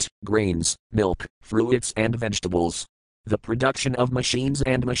 wheat, grains, milk, fruits and vegetables. The production of machines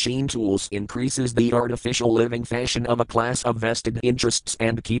and machine tools increases the artificial living fashion of a class of vested interests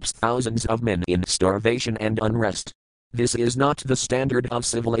and keeps thousands of men in starvation and unrest. This is not the standard of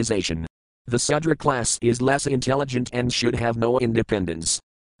civilization. The Sudra class is less intelligent and should have no independence.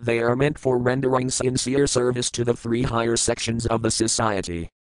 They are meant for rendering sincere service to the three higher sections of the society.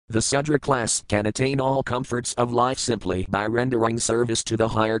 The Sudra class can attain all comforts of life simply by rendering service to the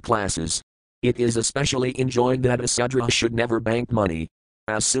higher classes. It is especially enjoined that a Sudra should never bank money.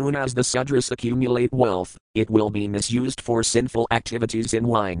 As soon as the Sudras accumulate wealth, it will be misused for sinful activities in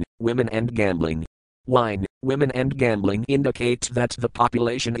wine, women and gambling. Wine, women and gambling indicate that the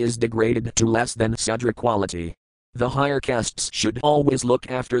population is degraded to less than Sudra quality. The higher castes should always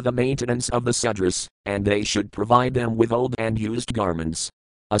look after the maintenance of the Sudras, and they should provide them with old and used garments.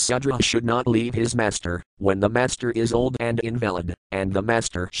 A Sudra should not leave his master when the master is old and invalid, and the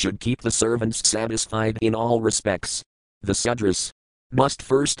master should keep the servants satisfied in all respects. The Sudras must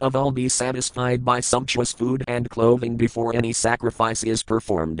first of all be satisfied by sumptuous food and clothing before any sacrifice is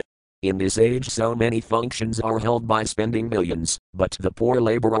performed. In this age so many functions are held by spending millions, but the poor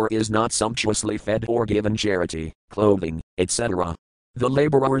laborer is not sumptuously fed or given charity, clothing, etc. The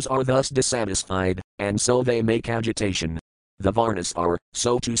laborers are thus dissatisfied, and so they make agitation. The Varnas are,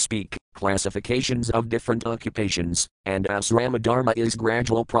 so to speak, classifications of different occupations, and asrama dharma is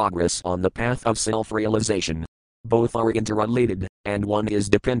gradual progress on the path of self-realization. Both are interrelated, and one is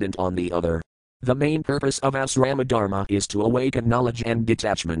dependent on the other. The main purpose of asrama dharma is to awaken knowledge and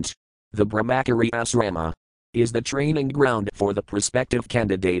detachment. The Brahmachari asrama is the training ground for the prospective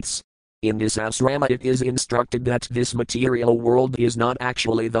candidates. In this asrama it is instructed that this material world is not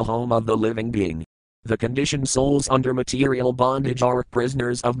actually the home of the living being. The conditioned souls under material bondage are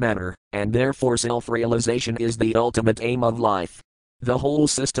prisoners of matter, and therefore self-realization is the ultimate aim of life. The whole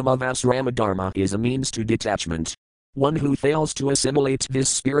system of asrama dharma is a means to detachment. One who fails to assimilate this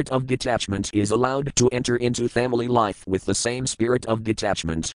spirit of detachment is allowed to enter into family life with the same spirit of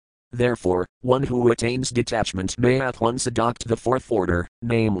detachment. Therefore, one who attains detachment may at once adopt the fourth order,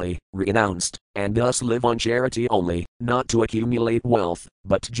 namely, renounced, and thus live on charity only, not to accumulate wealth,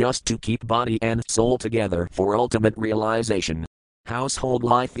 but just to keep body and soul together for ultimate realization. Household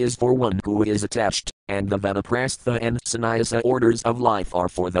life is for one who is attached, and the Vanaprastha and Sannyasa orders of life are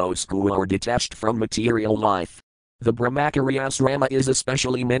for those who are detached from material life. The Brahmachari asrama is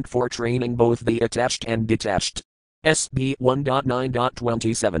especially meant for training both the attached and detached. SB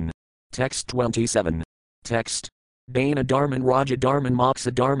 1.9.27. Text 27. Text. Dana Dharman Raja Dharman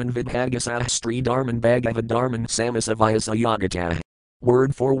Moksha Dharman Vidhagasah Stri Dharman Bhagavad Dharman Samasavayasa Yagatah.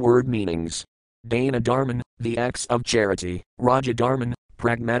 Word for word meanings. Dana Dharman, the acts of charity, Raja Dharman,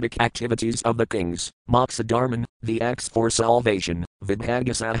 pragmatic activities of the kings, Moksha Dharman, the acts for salvation,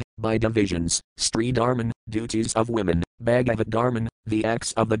 Vidhagasah, by divisions, Stri Dharman, duties of women, Bhagavad Dharman, the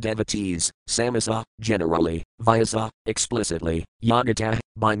acts of the devotees, Samasa, generally, Vyasa, explicitly, Yagata,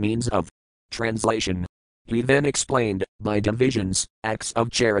 by means of. Translation. He then explained, by divisions, acts of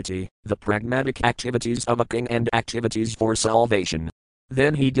charity, the pragmatic activities of a king and activities for salvation.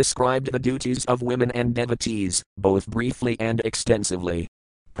 Then he described the duties of women and devotees, both briefly and extensively.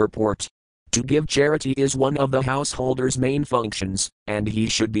 Purport. To give charity is one of the householder's main functions, and he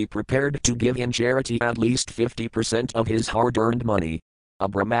should be prepared to give in charity at least 50% of his hard-earned money. A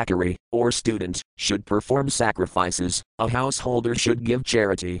brahmachari, or student, should perform sacrifices, a householder should give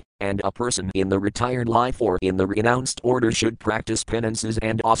charity, and a person in the retired life or in the renounced order should practice penances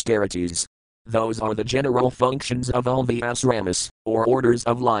and austerities. Those are the general functions of all the asramas, or orders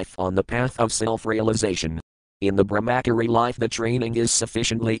of life on the path of self-realization. In the Brahmachari life the training is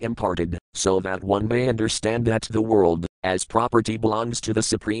sufficiently imparted, so that one may understand that the world, as property belongs to the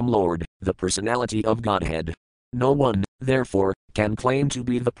Supreme Lord, the personality of Godhead. No one, therefore, can claim to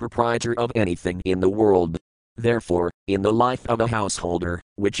be the proprietor of anything in the world. Therefore, in the life of a householder,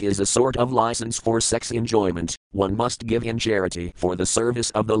 which is a sort of license for sex enjoyment, one must give in charity for the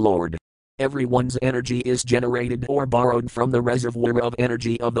service of the Lord. Everyone's energy is generated or borrowed from the reservoir of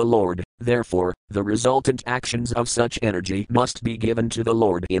energy of the Lord, therefore, the resultant actions of such energy must be given to the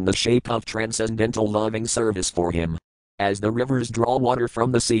Lord in the shape of transcendental loving service for Him. As the rivers draw water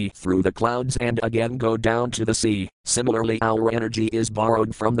from the sea through the clouds and again go down to the sea, similarly our energy is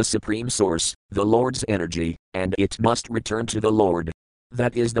borrowed from the Supreme Source, the Lord's energy, and it must return to the Lord.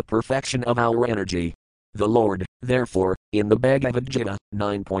 That is the perfection of our energy. The Lord, therefore, in the Bhagavad Gita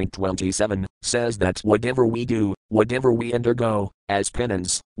 9.27, says that whatever we do, whatever we undergo, as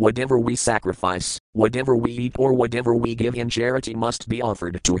penance, whatever we sacrifice, whatever we eat or whatever we give in charity must be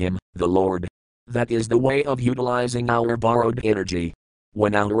offered to Him, the Lord. That is the way of utilizing our borrowed energy.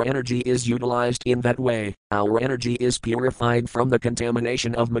 When our energy is utilized in that way, our energy is purified from the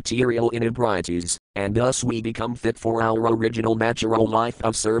contamination of material inebriaties, and thus we become fit for our original natural life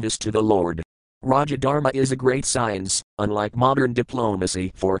of service to the Lord. Rajadharma is a great science, unlike modern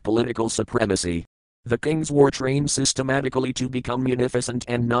diplomacy for political supremacy. The kings were trained systematically to become munificent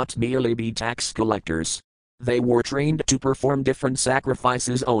and not merely be tax collectors. They were trained to perform different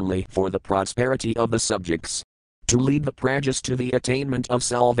sacrifices only for the prosperity of the subjects. To lead the prajas to the attainment of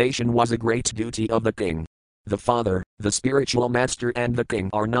salvation was a great duty of the king. The father, the spiritual master and the king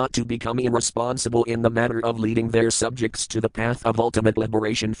are not to become irresponsible in the matter of leading their subjects to the path of ultimate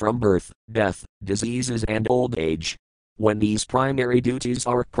liberation from birth, death, diseases and old age. When these primary duties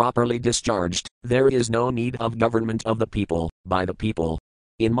are properly discharged, there is no need of government of the people, by the people.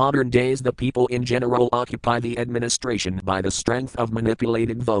 In modern days the people in general occupy the administration by the strength of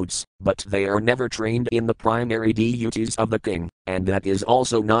manipulated votes, but they are never trained in the primary duties of the king, and that is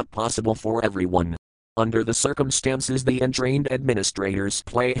also not possible for everyone. Under the circumstances the untrained administrators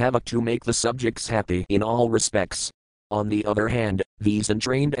play havoc to make the subjects happy in all respects. On the other hand, these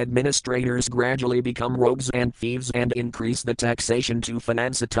untrained administrators gradually become rogues and thieves and increase the taxation to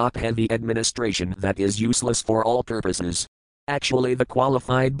finance a top-heavy administration that is useless for all purposes. Actually the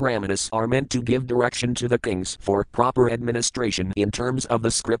qualified brahmanas are meant to give direction to the kings for proper administration in terms of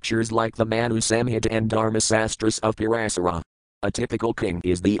the scriptures like the Manu Samhita and Dharma Sastras of Parasara. A typical king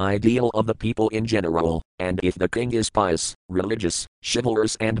is the ideal of the people in general, and if the king is pious, religious,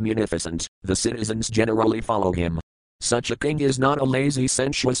 chivalrous and munificent, the citizens generally follow him. Such a king is not a lazy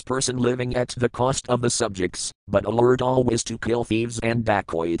sensuous person living at the cost of the subjects, but alert always to kill thieves and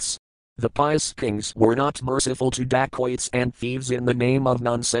dacoits. The pious kings were not merciful to dacoits and thieves in the name of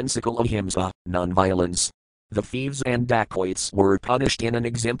nonsensical ahimsa, non-violence. The thieves and dacoits were punished in an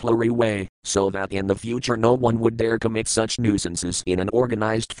exemplary way, so that in the future no one would dare commit such nuisances in an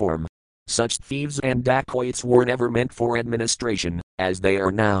organized form. Such thieves and dacoits were never meant for administration, as they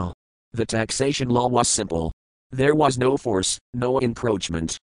are now. The taxation law was simple. There was no force, no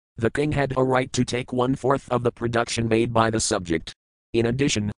encroachment. The king had a right to take 1/4 of the production made by the subject. In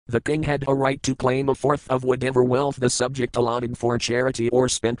addition, the king had a right to claim 1/4 of whatever wealth the subject allotted for charity or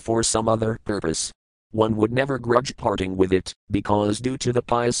spent for some other purpose. One would never grudge parting with it, because due to the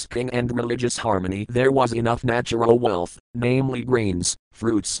pious king and religious harmony there was enough natural wealth, namely grains,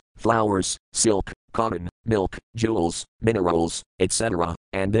 fruits, flowers, silk, cotton, milk, jewels, minerals, etc.,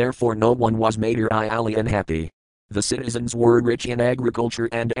 and therefore no one was made really unhappy. The citizens were rich in agriculture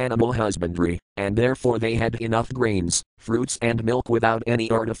and animal husbandry, and therefore they had enough grains, fruits and milk without any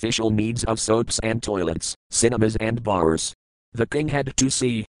artificial needs of soaps and toilets, cinemas and bars. The king had to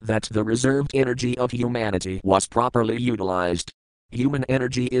see that the reserved energy of humanity was properly utilized. Human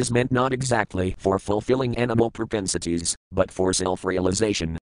energy is meant not exactly for fulfilling animal propensities, but for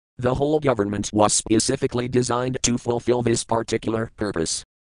self-realization. The whole government was specifically designed to fulfill this particular purpose.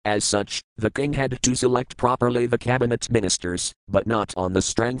 As such, the king had to select properly the cabinet ministers, but not on the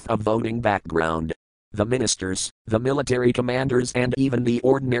strength of voting background. The ministers, the military commanders and even the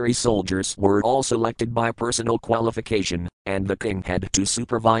ordinary soldiers were all selected by personal qualification, and the king had to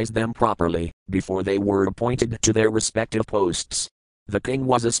supervise them properly, before they were appointed to their respective posts. The king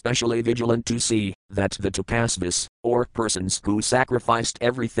was especially vigilant to see that the tapasvis, or persons who sacrificed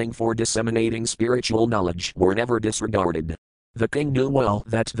everything for disseminating spiritual knowledge, were never disregarded. The king knew well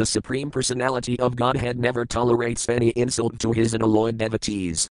that the Supreme Personality of Godhead never tolerates any insult to his unalloyed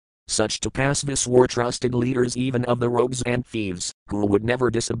devotees. Such tapasvis were trusted leaders even of the rogues and thieves, who would never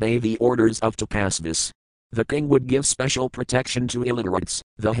disobey the orders of tapasvis. The king would give special protection to illiterates,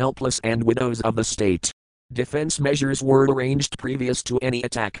 the helpless and widows of the state. Defense measures were arranged previous to any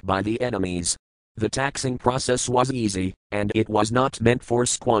attack by the enemies. The taxing process was easy, and it was not meant for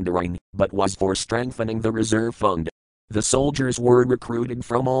squandering, but was for strengthening the reserve fund. The soldiers were recruited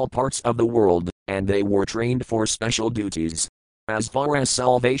from all parts of the world, and they were trained for special duties. As far as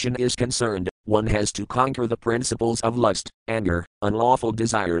salvation is concerned, one has to conquer the principles of lust, anger, unlawful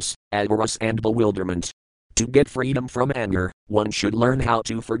desires, avarice and bewilderment. To get freedom from anger, one should learn how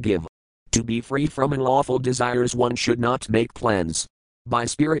to forgive. To be free from unlawful desires, one should not make plans. By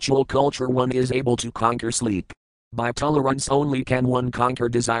spiritual culture, one is able to conquer sleep. By tolerance only can one conquer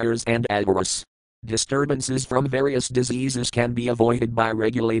desires and avarice. Disturbances from various diseases can be avoided by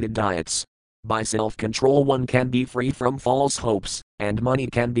regulated diets. By self-control one can be free from false hopes, and money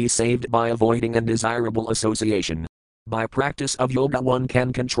can be saved by avoiding undesirable association. By practice of yoga one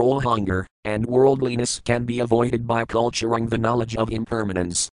can control hunger, and worldliness can be avoided by culturing the knowledge of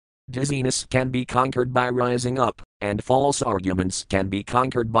impermanence. Dizziness can be conquered by rising up, and false arguments can be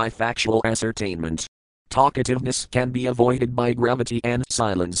conquered by factual ascertainment. Talkativeness can be avoided by gravity and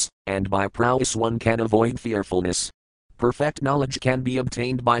silence, and by prowess one can avoid fearfulness. Perfect knowledge can be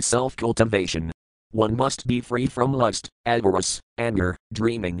obtained by self-cultivation. One must be free from lust, avarice, anger,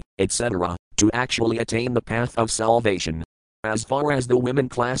 dreaming, etc., to actually attain the path of salvation. As far as the women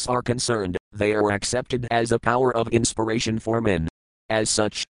class are concerned, they are accepted as a power of inspiration for men. As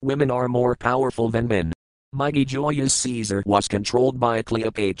such, women are more powerful than men. Mighty Julius Caesar was controlled by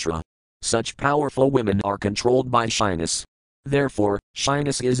Cleopatra. Such powerful women are controlled by shyness. Therefore,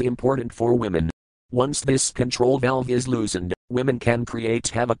 shyness is important for women. Once this control valve is loosened, women can create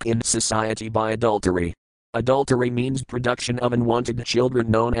havoc in society by adultery. Adultery means production of unwanted children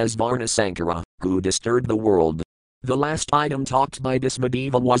known as Varna Sankara, who disturb the world. The last item talked by this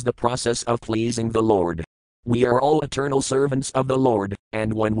medieval was the process of pleasing the Lord. We are all eternal servants of the Lord,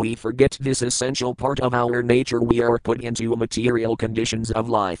 and when we forget this essential part of our nature, we are put into material conditions of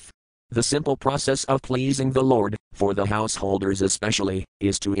life. The simple process of pleasing the Lord, for the householders especially,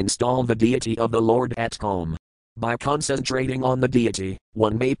 is to install the deity of the Lord at home. By concentrating on the deity,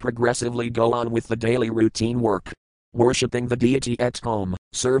 one may progressively go on with the daily routine work. Worshipping the deity at home,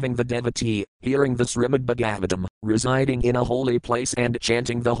 serving the devotee, hearing the Srimad Bhagavatam, residing in a holy place and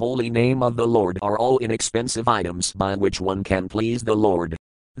chanting the holy name of the Lord are all inexpensive items by which one can please the Lord.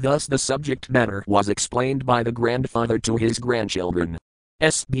 Thus the subject matter was explained by the grandfather to his grandchildren.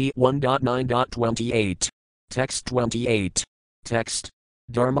 SB 1.9.28. Text 28. Text.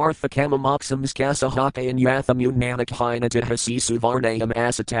 Dharmartha kamamoksams kasahakayan yathamun nanakhinatahasi suvarnayam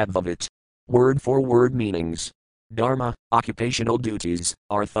asatadvavit. Word for word meanings. Dharma, occupational duties,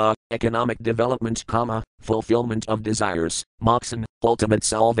 artha, economic development, comma, fulfillment of desires, moksha, ultimate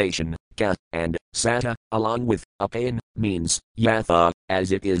salvation, ka, and sata, along with, apayan, means, yatha,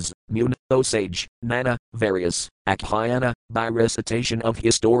 as it is, mun, O sage, nana, various, akhyana, by recitation of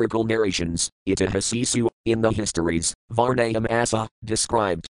historical narrations, itahasisu, in the histories, varnayam asa,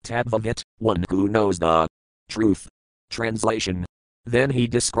 described, tadvavit, one who knows the truth. Translation. Then he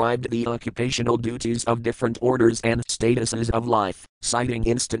described the occupational duties of different orders and statuses of life, citing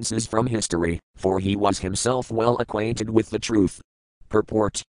instances from history, for he was himself well acquainted with the truth.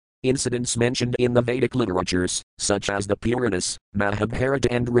 Purport. Incidents mentioned in the Vedic literatures, such as the Puranas,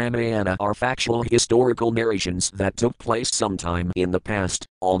 Mahabharata and Ramayana, are factual historical narrations that took place sometime in the past,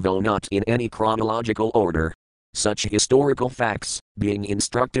 although not in any chronological order. Such historical facts, being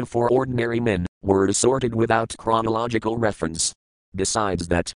instructive for ordinary men, were assorted without chronological reference. Besides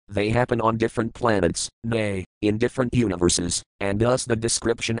that, they happen on different planets, nay, in different universes, and thus the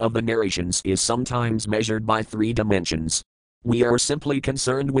description of the narrations is sometimes measured by 3 dimensions. We are simply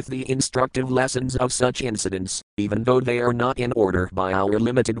concerned with the instructive lessons of such incidents, even though they are not in order by our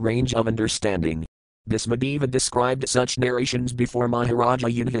limited range of understanding. Bhismadeva described such narrations before Maharaja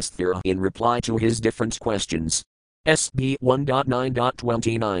Yudhisthira in reply to his different questions. SB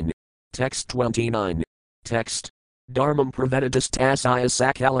 1.9.29. Text 29. Text. Dharmam praveditas tasaya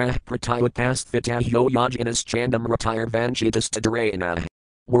sakalah pratyutpasthitahyo yajinas chandam retire vanchitas tadarayana.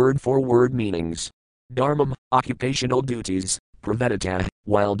 Word for word meanings. Dharmam, occupational duties, pravedita,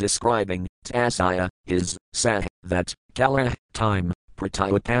 while describing, tasaya, his, sah, that, kalah, time,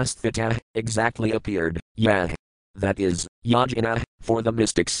 pratyutpasthita, exactly appeared, yah, that is, yajina, for the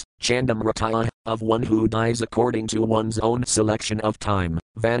mystics, chandam retire, of one who dies according to one's own selection of time,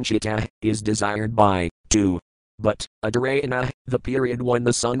 vanchita, is desired by, to. But, adarayana, the period when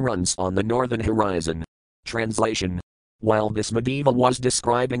the sun runs on the northern horizon. Translation. While this medieval was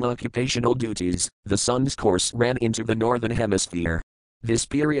describing occupational duties, the sun's course ran into the northern hemisphere. This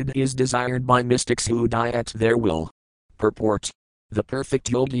period is desired by mystics who die at their will. Purport. The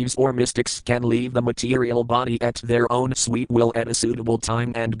perfect yogis or mystics can leave the material body at their own sweet will at a suitable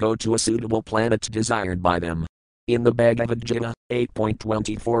time and go to a suitable planet desired by them. In the Bhagavad Gita,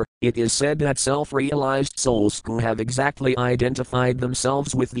 8.24, It is said that self-realized souls who have exactly identified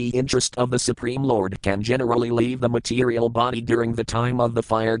themselves with the interest of the Supreme Lord can generally leave the material body during the time of the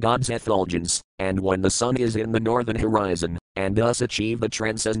fire god's effulgence, and when the sun is in the northern horizon, and thus achieve the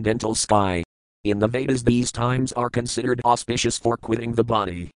transcendental sky. In the Vedas these times are considered auspicious for quitting the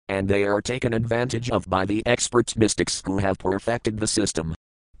body, and they are taken advantage of by the expert mystics who have perfected the system.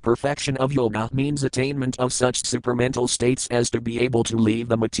 Perfection of yoga means attainment of such supermental states as to be able to leave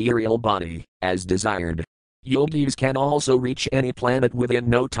the material body, as desired. Yogis can also reach any planet within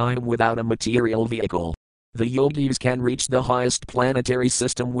no time without a material vehicle. The yogis can reach the highest planetary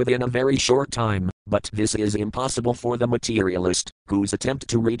system within a very short time, but this is impossible for the materialist, whose attempt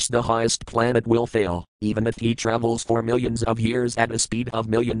to reach the highest planet will fail, even if he travels for millions of years at a speed of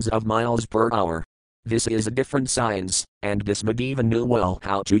millions of miles per hour. This is a different science, and Desmadeva knew well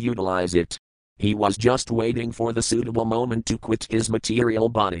how to utilize it. He was just waiting for the suitable moment to quit his material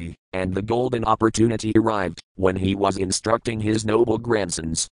body, and the golden opportunity arrived, when he was instructing his noble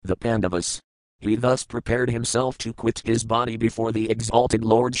grandsons, the Pandavas. He thus prepared himself to quit his body before the exalted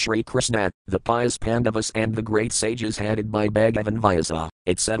Lord Sri Krishna, the pious Pandavas and the great sages headed by Bhagavan Vyasa,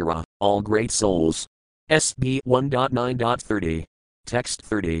 etc., all great souls. SB 1.9.30. Text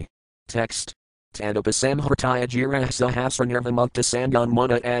 30. Text. Tadapasamhartaya jirah sahasranirvamukta sangan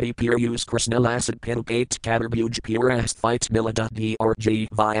muna adi purus krishna lasat pinukate katarbuj purasthvite milita drg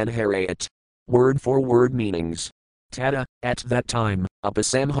vyanharayat. Word for word meanings. Tada, at that time,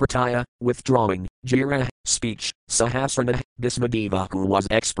 apasamhartaya, withdrawing, jira, speech, sahasrana, Desmadeva who was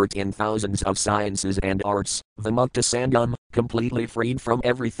expert in thousands of sciences and arts, vimukta sangam, completely freed from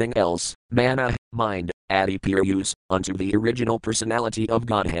everything else, mana, mind, adipurus, unto the original personality of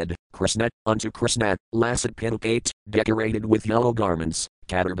Godhead, Krishna, unto Krishna, lasat pinukate, decorated with yellow garments,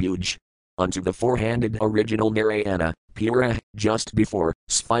 katarbuj, unto the four-handed original Narayana, pura, just before,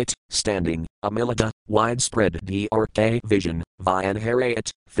 sphite, standing, amilita, widespread drk vision, vyanharayat,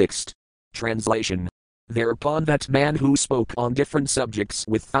 fixed. Translation. Thereupon that man who spoke on different subjects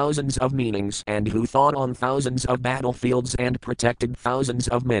with thousands of meanings and who thought on thousands of battlefields and protected thousands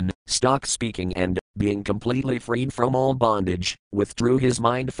of men, stopped speaking and, being completely freed from all bondage, withdrew his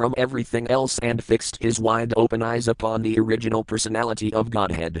mind from everything else and fixed his wide open eyes upon the original personality of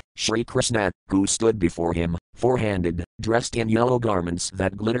Godhead, Sri Krishna, who stood before him, four-handed, dressed in yellow garments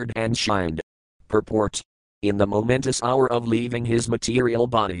that glittered and shined. Purport. In the momentous hour of leaving his material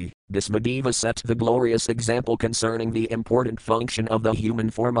body, Desmadeva set the glorious example concerning the important function of the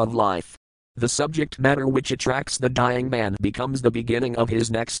human form of life. The subject matter which attracts the dying man becomes the beginning of his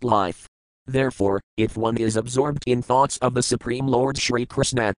next life. Therefore, if one is absorbed in thoughts of the Supreme Lord Sri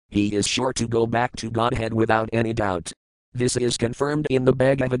Krishna, he is sure to go back to Godhead without any doubt. This is confirmed in the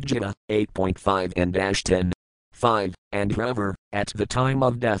Bhagavad Gita, 8.5 and 10. 5. And whoever, at the time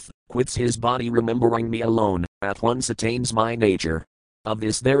of death, quits his body remembering me alone, at once attains my nature. Of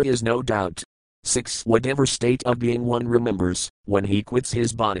this there is no doubt. 6. Whatever state of being one remembers, when he quits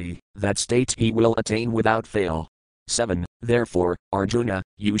his body, that state he will attain without fail. 7. Therefore, Arjuna,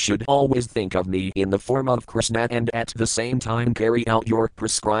 you should always think of me in the form of Krishna and at the same time carry out your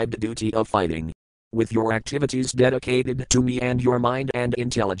prescribed duty of fighting. With your activities dedicated to me and your mind and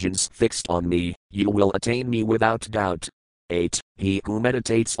intelligence fixed on me, you will attain me without doubt. 8. He who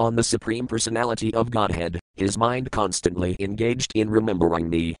meditates on the Supreme Personality of Godhead, his mind constantly engaged in remembering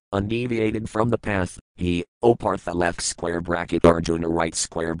me, undeviated from the path, he, O Partha left square bracket Arjuna right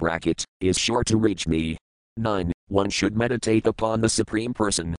square bracket, is sure to reach me. 9. One should meditate upon the Supreme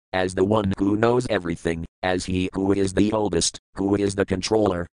Person, as the one who knows everything, as he who is the oldest, who is the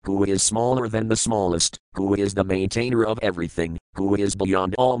controller, who is smaller than the smallest, who is the maintainer of everything, who is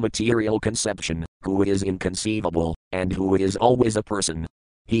beyond all material conception, who is inconceivable, and who is always a person.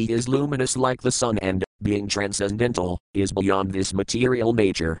 He is luminous like the sun and, being transcendental, is beyond this material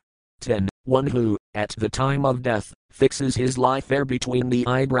nature. 10. One who, at the time of death, fixes his life there between the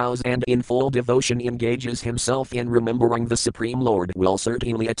eyebrows and in full devotion engages himself in remembering the Supreme Lord will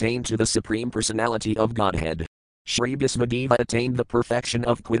certainly attain to the Supreme Personality of Godhead. Sri Desmadeva attained the perfection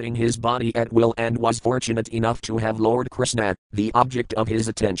of quitting his body at will and was fortunate enough to have Lord Krishna, the object of his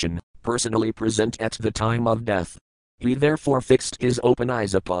attention, personally present at the time of death. He therefore fixed his open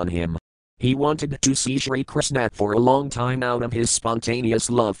eyes upon him. He wanted to see Sri Krishna for a long time out of his spontaneous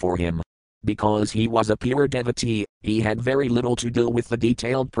love for him. Because he was a pure devotee, he had very little to do with the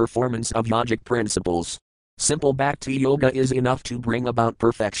detailed performance of yogic principles. Simple bhakti yoga is enough to bring about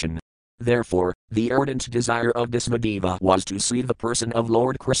perfection. Therefore, the ardent desire of Desmadeva was to see the person of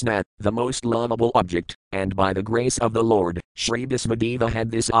Lord Krishna, the most lovable object, and by the grace of the Lord, Sri Desmadeva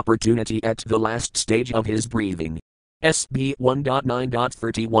had this opportunity at the last stage of his breathing. SB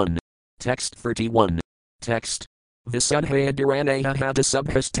 1.9.31. Text 31. Text. Visudhaya Dhiranaya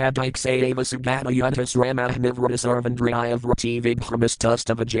Hadasubhastadiksaeva Sugatayutas Ramah Nivratas Arvandriya Vrati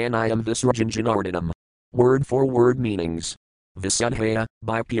Vighramistustavajanayam Visrajanjanardinam. Word for word meanings. Visudhaya,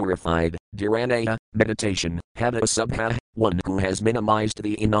 by purified, Dhiranaya, meditation, Hadasubha, one who has minimized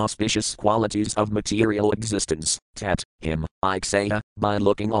the inauspicious qualities of material existence, tat, him, Iksaya, by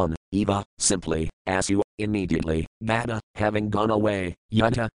looking on, eva, simply, asu, immediately, gata, having gone away,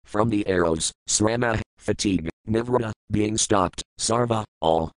 yata, from the arrows, srama, fatigue, nivrata, being stopped, sarva,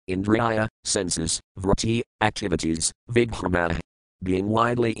 all, indriya, senses, vrati, activities, vigrama, being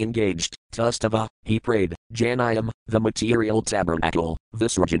widely engaged, tustava, he prayed, janayam, the material tabernacle,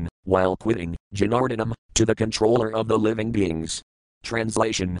 visrajan, while quitting, janardhanam, to the controller of the living beings.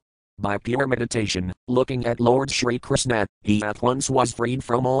 Translation. By pure meditation, looking at Lord Sri Krishna, he at once was freed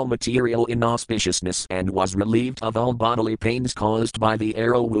from all material inauspiciousness and was relieved of all bodily pains caused by the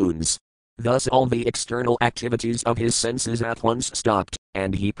arrow wounds. Thus all the external activities of his senses at once stopped,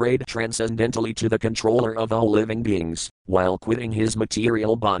 and he prayed transcendentally to the controller of all living beings, while quitting his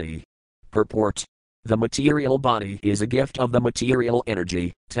material body. Purport. The material body is a gift of the material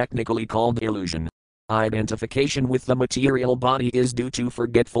energy, technically called illusion. Identification with the material body is due to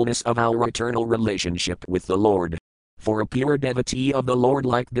forgetfulness of our eternal relationship with the Lord. For a pure devotee of the Lord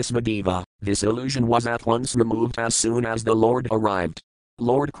like Vismadeva, this illusion was at once removed as soon as the Lord arrived.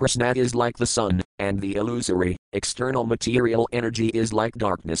 Lord Krishna is like the sun, and the illusory, external material energy is like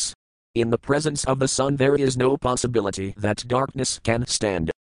darkness. In the presence of the sun there is no possibility that darkness can stand.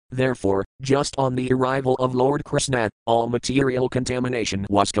 Therefore, just on the arrival of Lord Krishna, all material contamination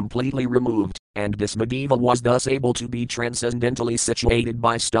was completely removed, and Vismadeva was thus able to be transcendentally situated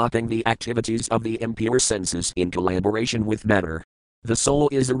by stopping the activities of the impure senses in collaboration with matter. The soul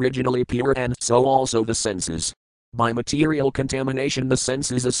is originally pure and so also the senses. By material contamination the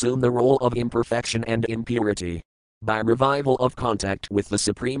senses assume the role of imperfection and impurity. By revival of contact with the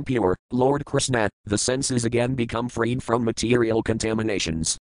Supreme Pure, Lord Krishna, the senses again become freed from material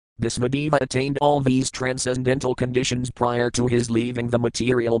contaminations. Vismadeva attained all these transcendental conditions prior to his leaving the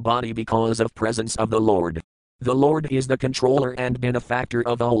material body because of presence of the Lord. The Lord is the controller and benefactor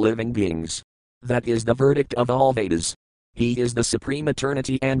of all living beings. That is the verdict of all Vedas. He is the supreme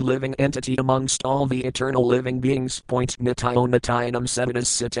eternity and living entity amongst all the eternal living beings. Nitayo nitayanam sevadas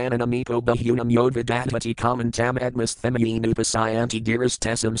sitananam eko bahunam yodvidadvati kamantam atmasthemayin upasayanti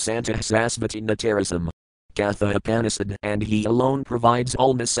dirastesam santah sasvati natarasam. Katha Upanishad, and he alone provides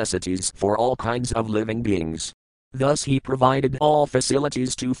all necessities for all kinds of living beings. Thus he provided all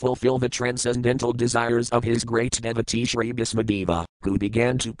facilities to fulfill the transcendental desires of his great devotee Sri Vismadeva, who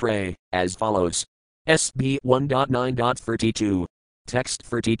began to pray, as follows. SB 1.9.32. Text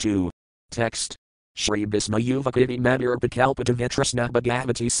 32. Text. Shri Vismayuvakiti Madirpakalpata Vitrasna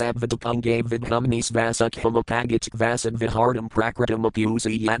Bhagavati Sabvadapange Vidhamnis Vasakhamapagat Vasad Vihardam Prakritam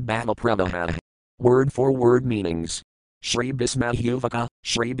Apusi Yad Bhava Pravaha. Word for word meanings. Shri Vismayuvaka,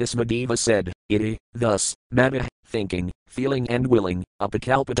 Shri Vismadeva said, Iti, thus, Mada, thinking, feeling and willing,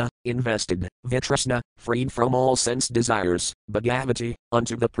 Apakalpata, invested, Vitrasna, freed from all sense desires, Bhagavati,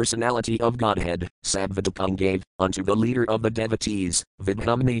 unto the personality of Godhead, Sabvadapange, unto the leader of the devotees,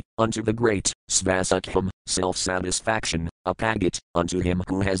 Vidhamni, unto the great, Svasakham, self-satisfaction, Apagat, unto him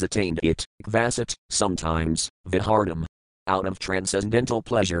who has attained it, Vasat, sometimes, Vihardam, out of transcendental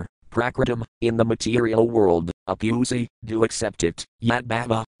pleasure, Prakritam, in the material world, Apusi, do accept it, Yat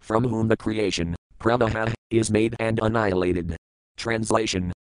Bhava, from whom the creation, Pravaha, is made and annihilated.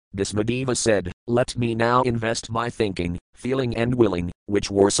 Translation. Vismadeva said, Let me now invest my thinking, feeling and willing,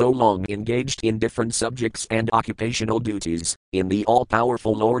 which were so long engaged in different subjects and occupational duties, in the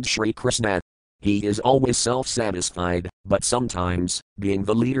all-powerful Lord Sri Krishna. He is always self-satisfied, but sometimes, being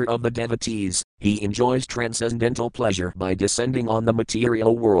the leader of the devotees, he enjoys transcendental pleasure by descending on the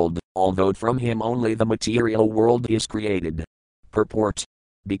material world, although from him only the material world is created. Purport.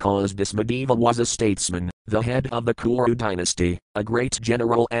 Because Vismadeva was a statesman, the head of the Kuru dynasty, a great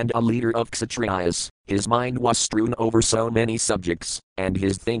general and a leader of Kshatriyas, his mind was strewn over so many subjects, and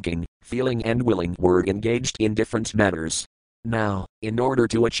his thinking, feeling and willing were engaged in different matters. Now, in order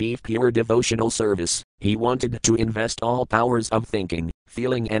to achieve pure devotional service, he wanted to invest all powers of thinking,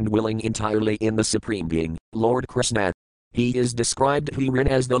 feeling and willing entirely in the Supreme Being, Lord Krishna. He is described herein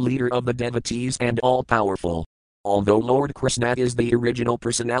as the leader of the devotees and all-powerful. Although Lord Krishna is the original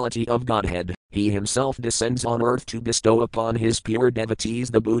personality of Godhead, he himself descends on earth to bestow upon his pure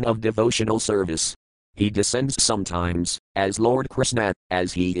devotees the boon of devotional service. He descends sometimes, as Lord Krishna,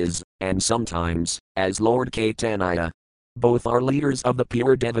 as he is, and sometimes, as Lord Caitanya. Both are leaders of the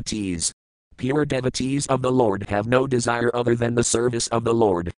pure devotees. Pure devotees of the Lord have no desire other than the service of the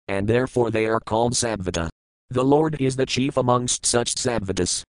Lord, and therefore they are called Sattvatas. The Lord is the chief amongst such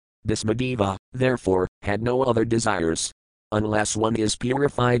Sattvatas. This Madeva, therefore, had no other desires. Unless one is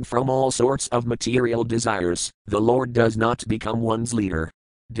purified from all sorts of material desires, the Lord does not become one's leader.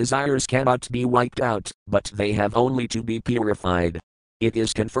 Desires cannot be wiped out, but they have only to be purified. It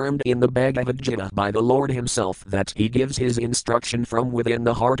is confirmed in the Bhagavad Gita by the Lord himself that he gives his instruction from within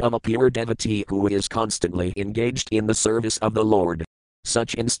the heart of a pure devotee who is constantly engaged in the service of the Lord.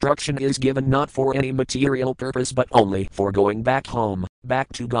 Such instruction is given not for any material purpose but only for going back home,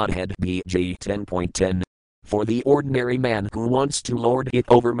 back to Godhead. BG 10.10. For the ordinary man who wants to lord it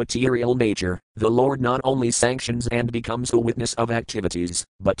over material nature, the Lord not only sanctions and becomes a witness of activities,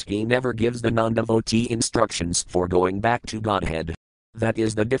 but he never gives the non-devotee instructions for going back to Godhead. That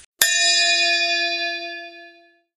is the difference.